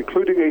emergency,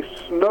 including a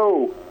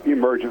snow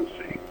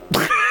emergency.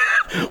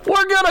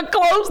 We're going to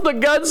close the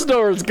gun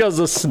stores because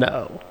of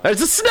snow.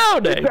 It's a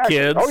snow day,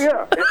 kids. Oh,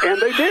 yeah, and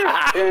they did.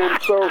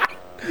 And so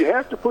you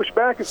have to push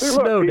back and say,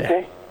 look,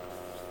 people,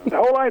 the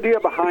whole idea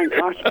behind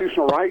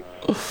constitutional rights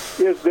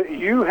is that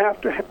you have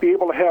to be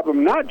able to have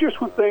them not just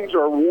when things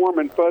are warm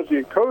and fuzzy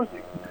and cozy,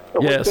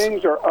 but when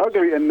things are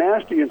ugly and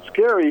nasty and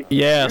scary,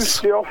 you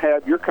still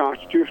have your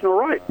constitutional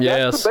right.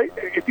 Yes.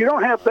 If you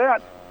don't have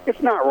that,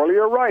 it's not really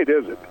a right,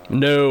 is it?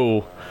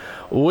 No.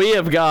 We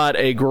have got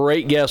a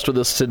great guest with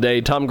us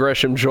today. Tom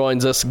Gresham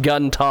joins us,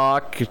 Gun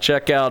Talk.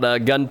 Check out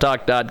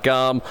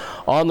guntalk.com,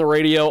 on the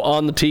radio,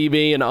 on the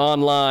TV, and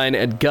online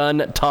at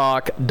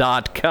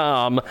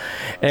guntalk.com.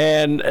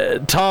 And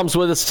Tom's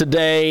with us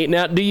today.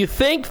 Now, do you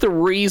think the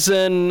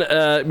reason,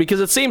 because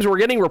it seems we're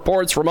getting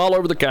reports from all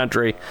over the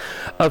country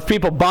of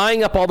people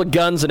buying up all the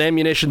guns and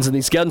ammunitions in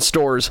these gun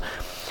stores,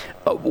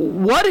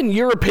 what, in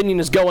your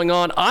opinion, is going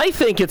on? I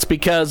think it's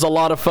because a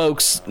lot of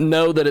folks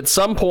know that at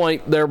some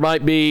point there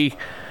might be,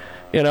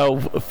 you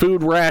know,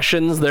 food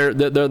rations.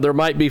 There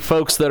might be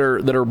folks that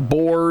are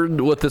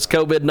bored with this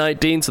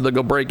COVID-19, so they'll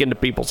go break into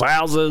people's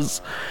houses.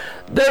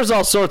 There's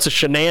all sorts of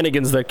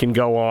shenanigans that can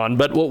go on.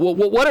 But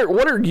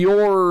what are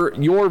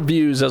your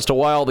views as to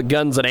why all the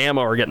guns and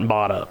ammo are getting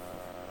bought up?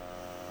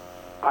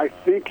 I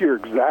think you're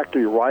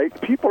exactly right.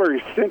 People are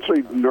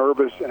essentially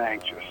nervous and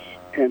anxious.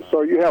 And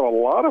so you have a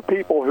lot of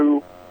people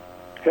who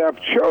have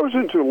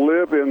chosen to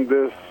live in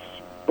this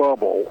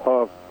bubble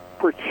of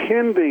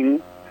pretending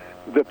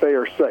that they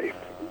are safe.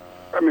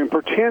 I mean,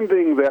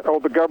 pretending that,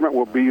 the government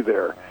will be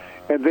there.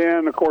 And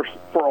then, of course,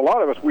 for a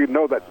lot of us, we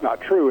know that's not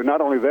true. And not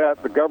only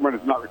that, the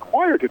government is not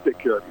required to take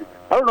care of you.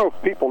 I don't know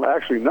if people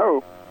actually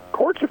know,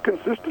 courts have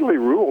consistently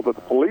ruled that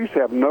the police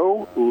have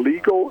no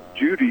legal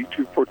duty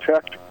to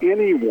protect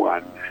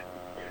anyone.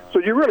 So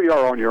you really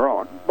are on your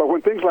own. But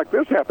when things like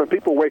this happen,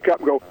 people wake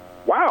up and go,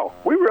 wow,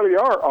 we really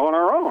are on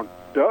our own.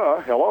 Duh,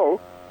 hello.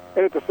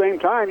 And at the same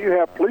time, you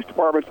have police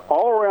departments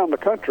all around the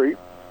country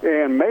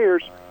and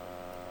mayors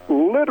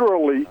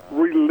literally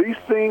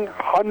releasing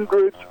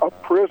hundreds of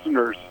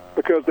prisoners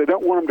because they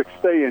don't want them to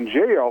stay in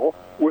jail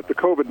with the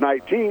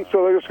COVID-19.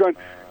 So they're just going,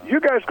 you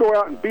guys go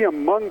out and be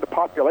among the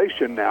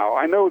population now.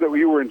 I know that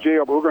you were in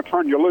jail, but we're going to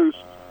turn you loose.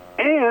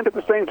 and at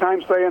the same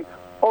time saying,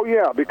 oh,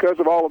 yeah, because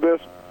of all of this,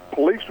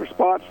 police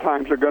response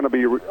times are going to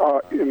be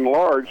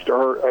enlarged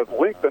or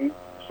lengthened.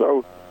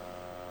 So,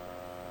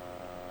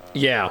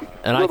 yeah,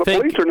 and I think the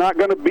police are not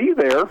going to be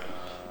there.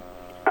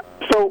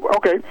 So,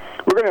 okay,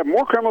 we're going to have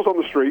more criminals on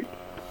the street.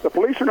 The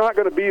police are not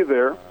going to be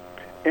there,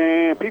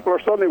 and people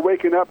are suddenly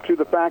waking up to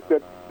the fact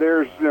that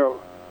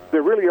they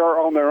really are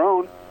on their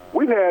own.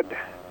 We've had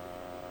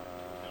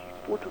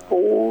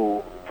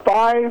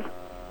 5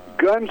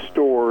 gun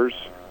stores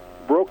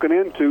broken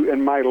into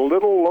in my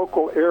little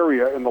local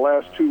area in the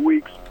last 2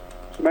 weeks.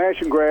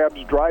 Smash and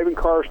grabs, driving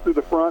cars through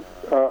the front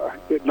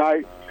at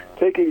night,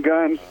 taking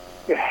guns.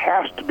 It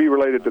has to be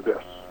related to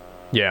this.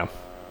 Yeah.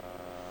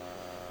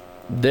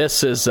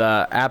 This is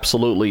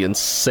absolutely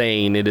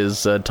insane. It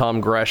is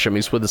Tom Gresham.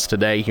 He's with us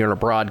today here in a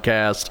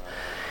broadcast.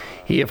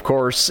 He, of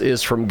course,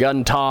 is from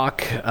Gun Talk.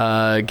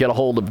 Get a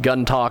hold of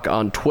Gun Talk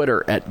on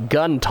Twitter at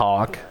Gun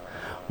Talk,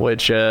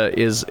 which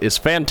is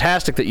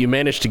fantastic that you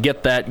managed to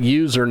get that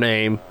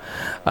username.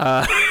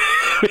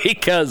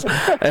 Because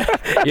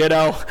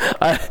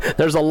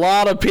there's a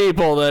lot of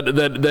people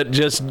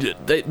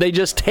that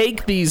just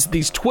take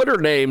these Twitter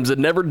names and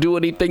never do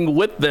anything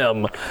with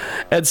them,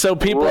 and so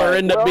people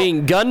end up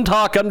being Gun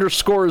Talk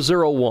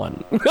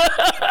 _01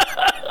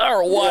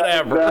 or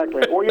whatever. Yeah,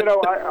 exactly. Well,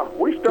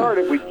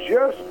 we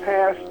just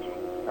passed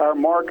our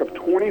mark of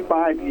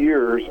 25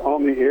 years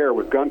on the air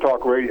with Gun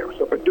Talk Radio.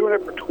 So I've been doing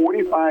it for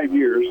 25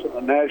 years,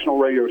 a national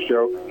radio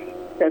show,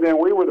 and then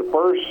we were the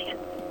first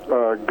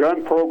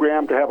gun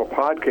program to have a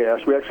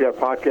podcast. We actually had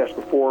podcasts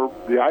before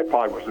the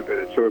iPod was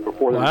invented, so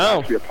before there was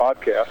actually a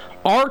podcast.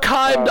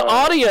 Archived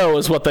audio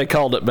is what they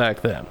called it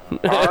back then.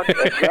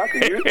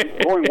 Exactly.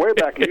 Going way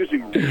back,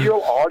 using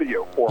real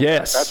audio format.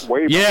 Yes. That's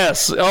way back.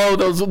 Yes. Oh,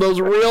 those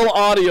real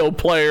audio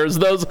players.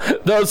 Those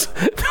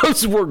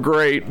were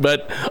great,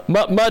 but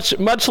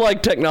much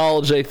like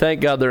technology, thank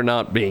God they're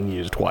not being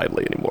used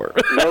widely anymore.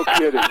 No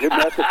kidding.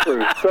 That's the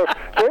truth. So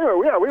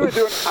anyway, yeah,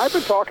 I've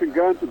been talking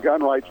guns and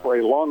gun rights for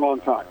a long, long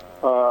time.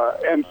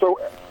 And so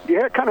you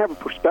kind of have a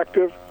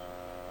perspective.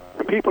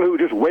 And people who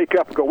just wake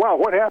up and go, wow,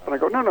 what happened? I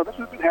go, no, this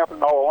has been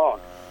happening all along.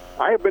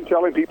 I have been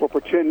telling people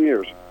for 10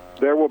 years,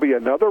 there will be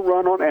another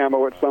run on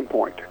ammo at some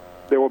point.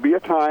 There will be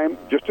a time,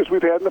 just as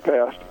we've had in the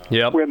past,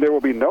 when there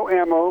will be no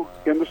ammo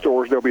in the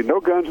stores, there will be no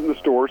guns in the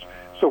stores.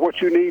 So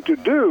what you need to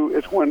do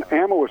is when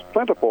ammo is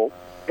plentiful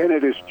and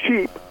it is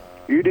cheap,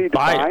 you need to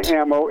buy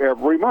ammo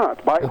every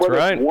month.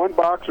 Whether it's 1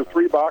 box or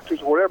 3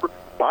 boxes or whatever,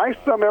 buy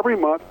some every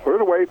month, put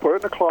it away, put it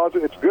in the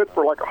closet. It's good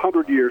for like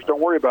 100 years.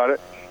 Don't worry about it.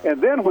 And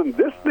then when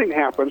this thing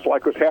happens,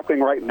 like what's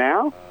happening right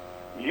now,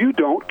 you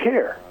don't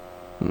care.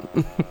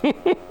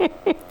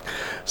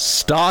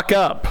 Stock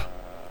up.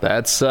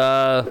 That's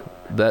that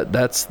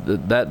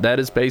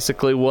is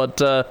basically what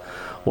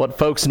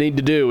folks need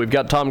to do. We've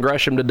got Tom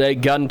Gresham today,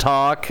 Gun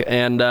Talk,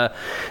 and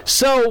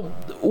so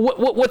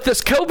with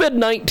this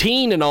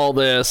COVID-19 and all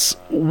this,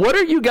 what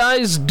are you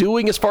guys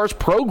doing as far as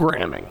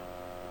programming?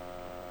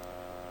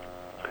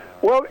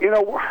 Well,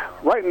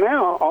 right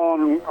now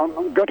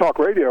on Gun Talk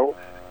Radio,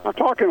 I'm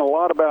talking a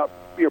lot about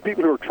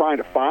people who are trying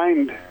to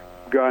find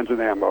guns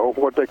and ammo,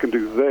 what they can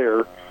do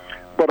there,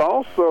 but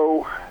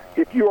also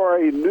if you are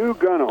a new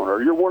gun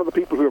owner, you're one of the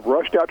people who have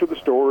rushed out to the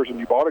stores and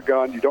you bought a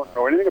gun, you don't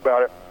know anything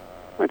about it,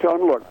 I tell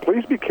them, look,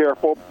 please be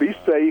careful, be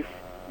safe,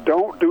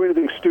 don't do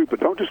anything stupid.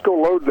 Don't just go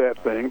load that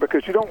thing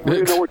because you don't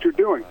really know what you're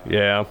doing.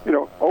 Yeah.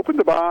 Open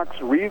the box,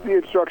 read the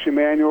instruction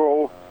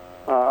manual.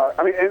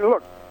 And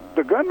look,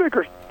 the gun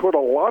makers put a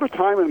lot of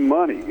time and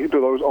money into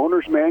those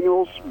owner's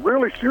manuals.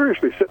 Really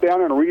seriously sit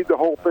down and read the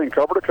whole thing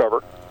cover to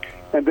cover,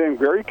 and then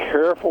very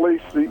carefully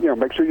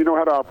make sure you know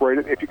how to operate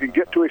it. If you can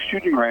get to a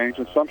shooting range,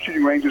 and some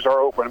shooting ranges are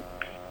open,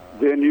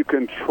 then you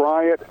can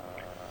try it.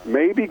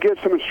 Maybe get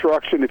some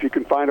instruction if you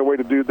can find a way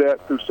to do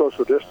that through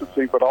social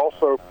distancing. But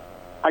also,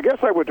 I guess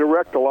I would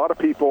direct a lot of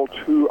people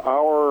to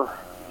our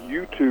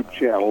YouTube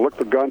channel. Look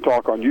for Gun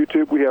Talk on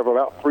YouTube. We have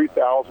about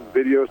 3,000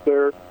 videos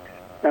there.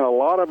 And a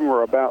lot of them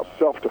are about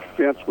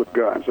self-defense with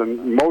guns.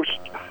 And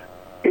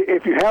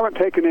if you haven't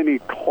taken any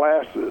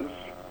classes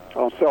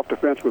on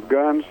self-defense with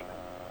guns,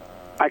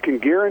 I can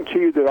guarantee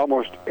you that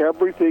almost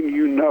everything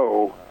you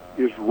know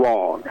is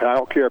wrong. And I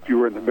don't care if you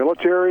were in the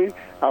military.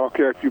 I don't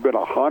care if you've been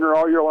a hunter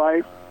all your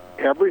life.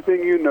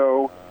 Everything you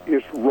know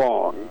is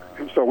wrong.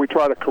 And so we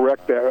try to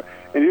correct that.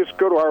 And you just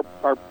go to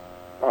our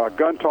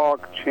Gun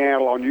Talk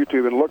channel on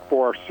YouTube and look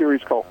for our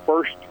series called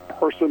First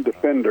Person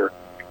Defender.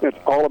 It's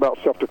all about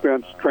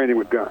self-defense training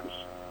with guns.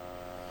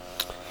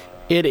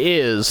 It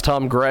is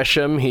Tom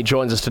Gresham. He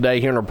joins us today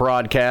here in our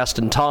broadcast.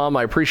 And Tom,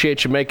 I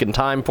appreciate you making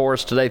time for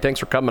us today. Thanks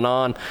for coming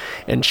on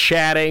and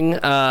chatting.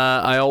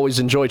 I always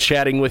enjoy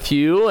chatting with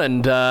you.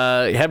 And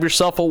have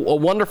yourself a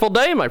wonderful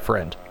day, my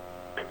friend.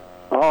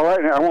 All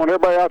right. Now, I want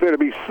everybody out there to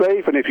be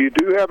safe. And if you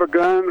do have a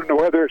gun,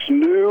 whether it's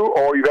new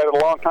or you've had it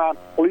a long time,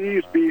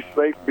 please be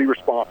safe and be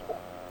responsible.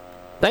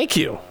 Thank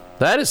you.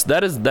 That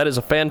is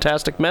a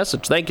fantastic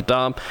message. Thank you,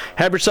 Tom.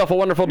 Have yourself a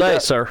wonderful day,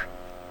 sir.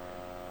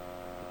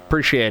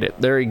 Appreciate it.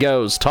 There he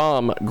goes,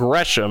 Tom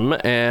Gresham,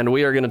 and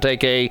we are going to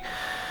take a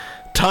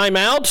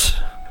timeout.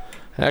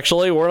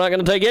 Actually, we're not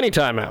going to take any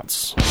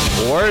timeouts.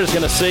 We're just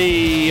going to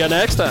see you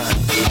next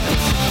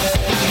time.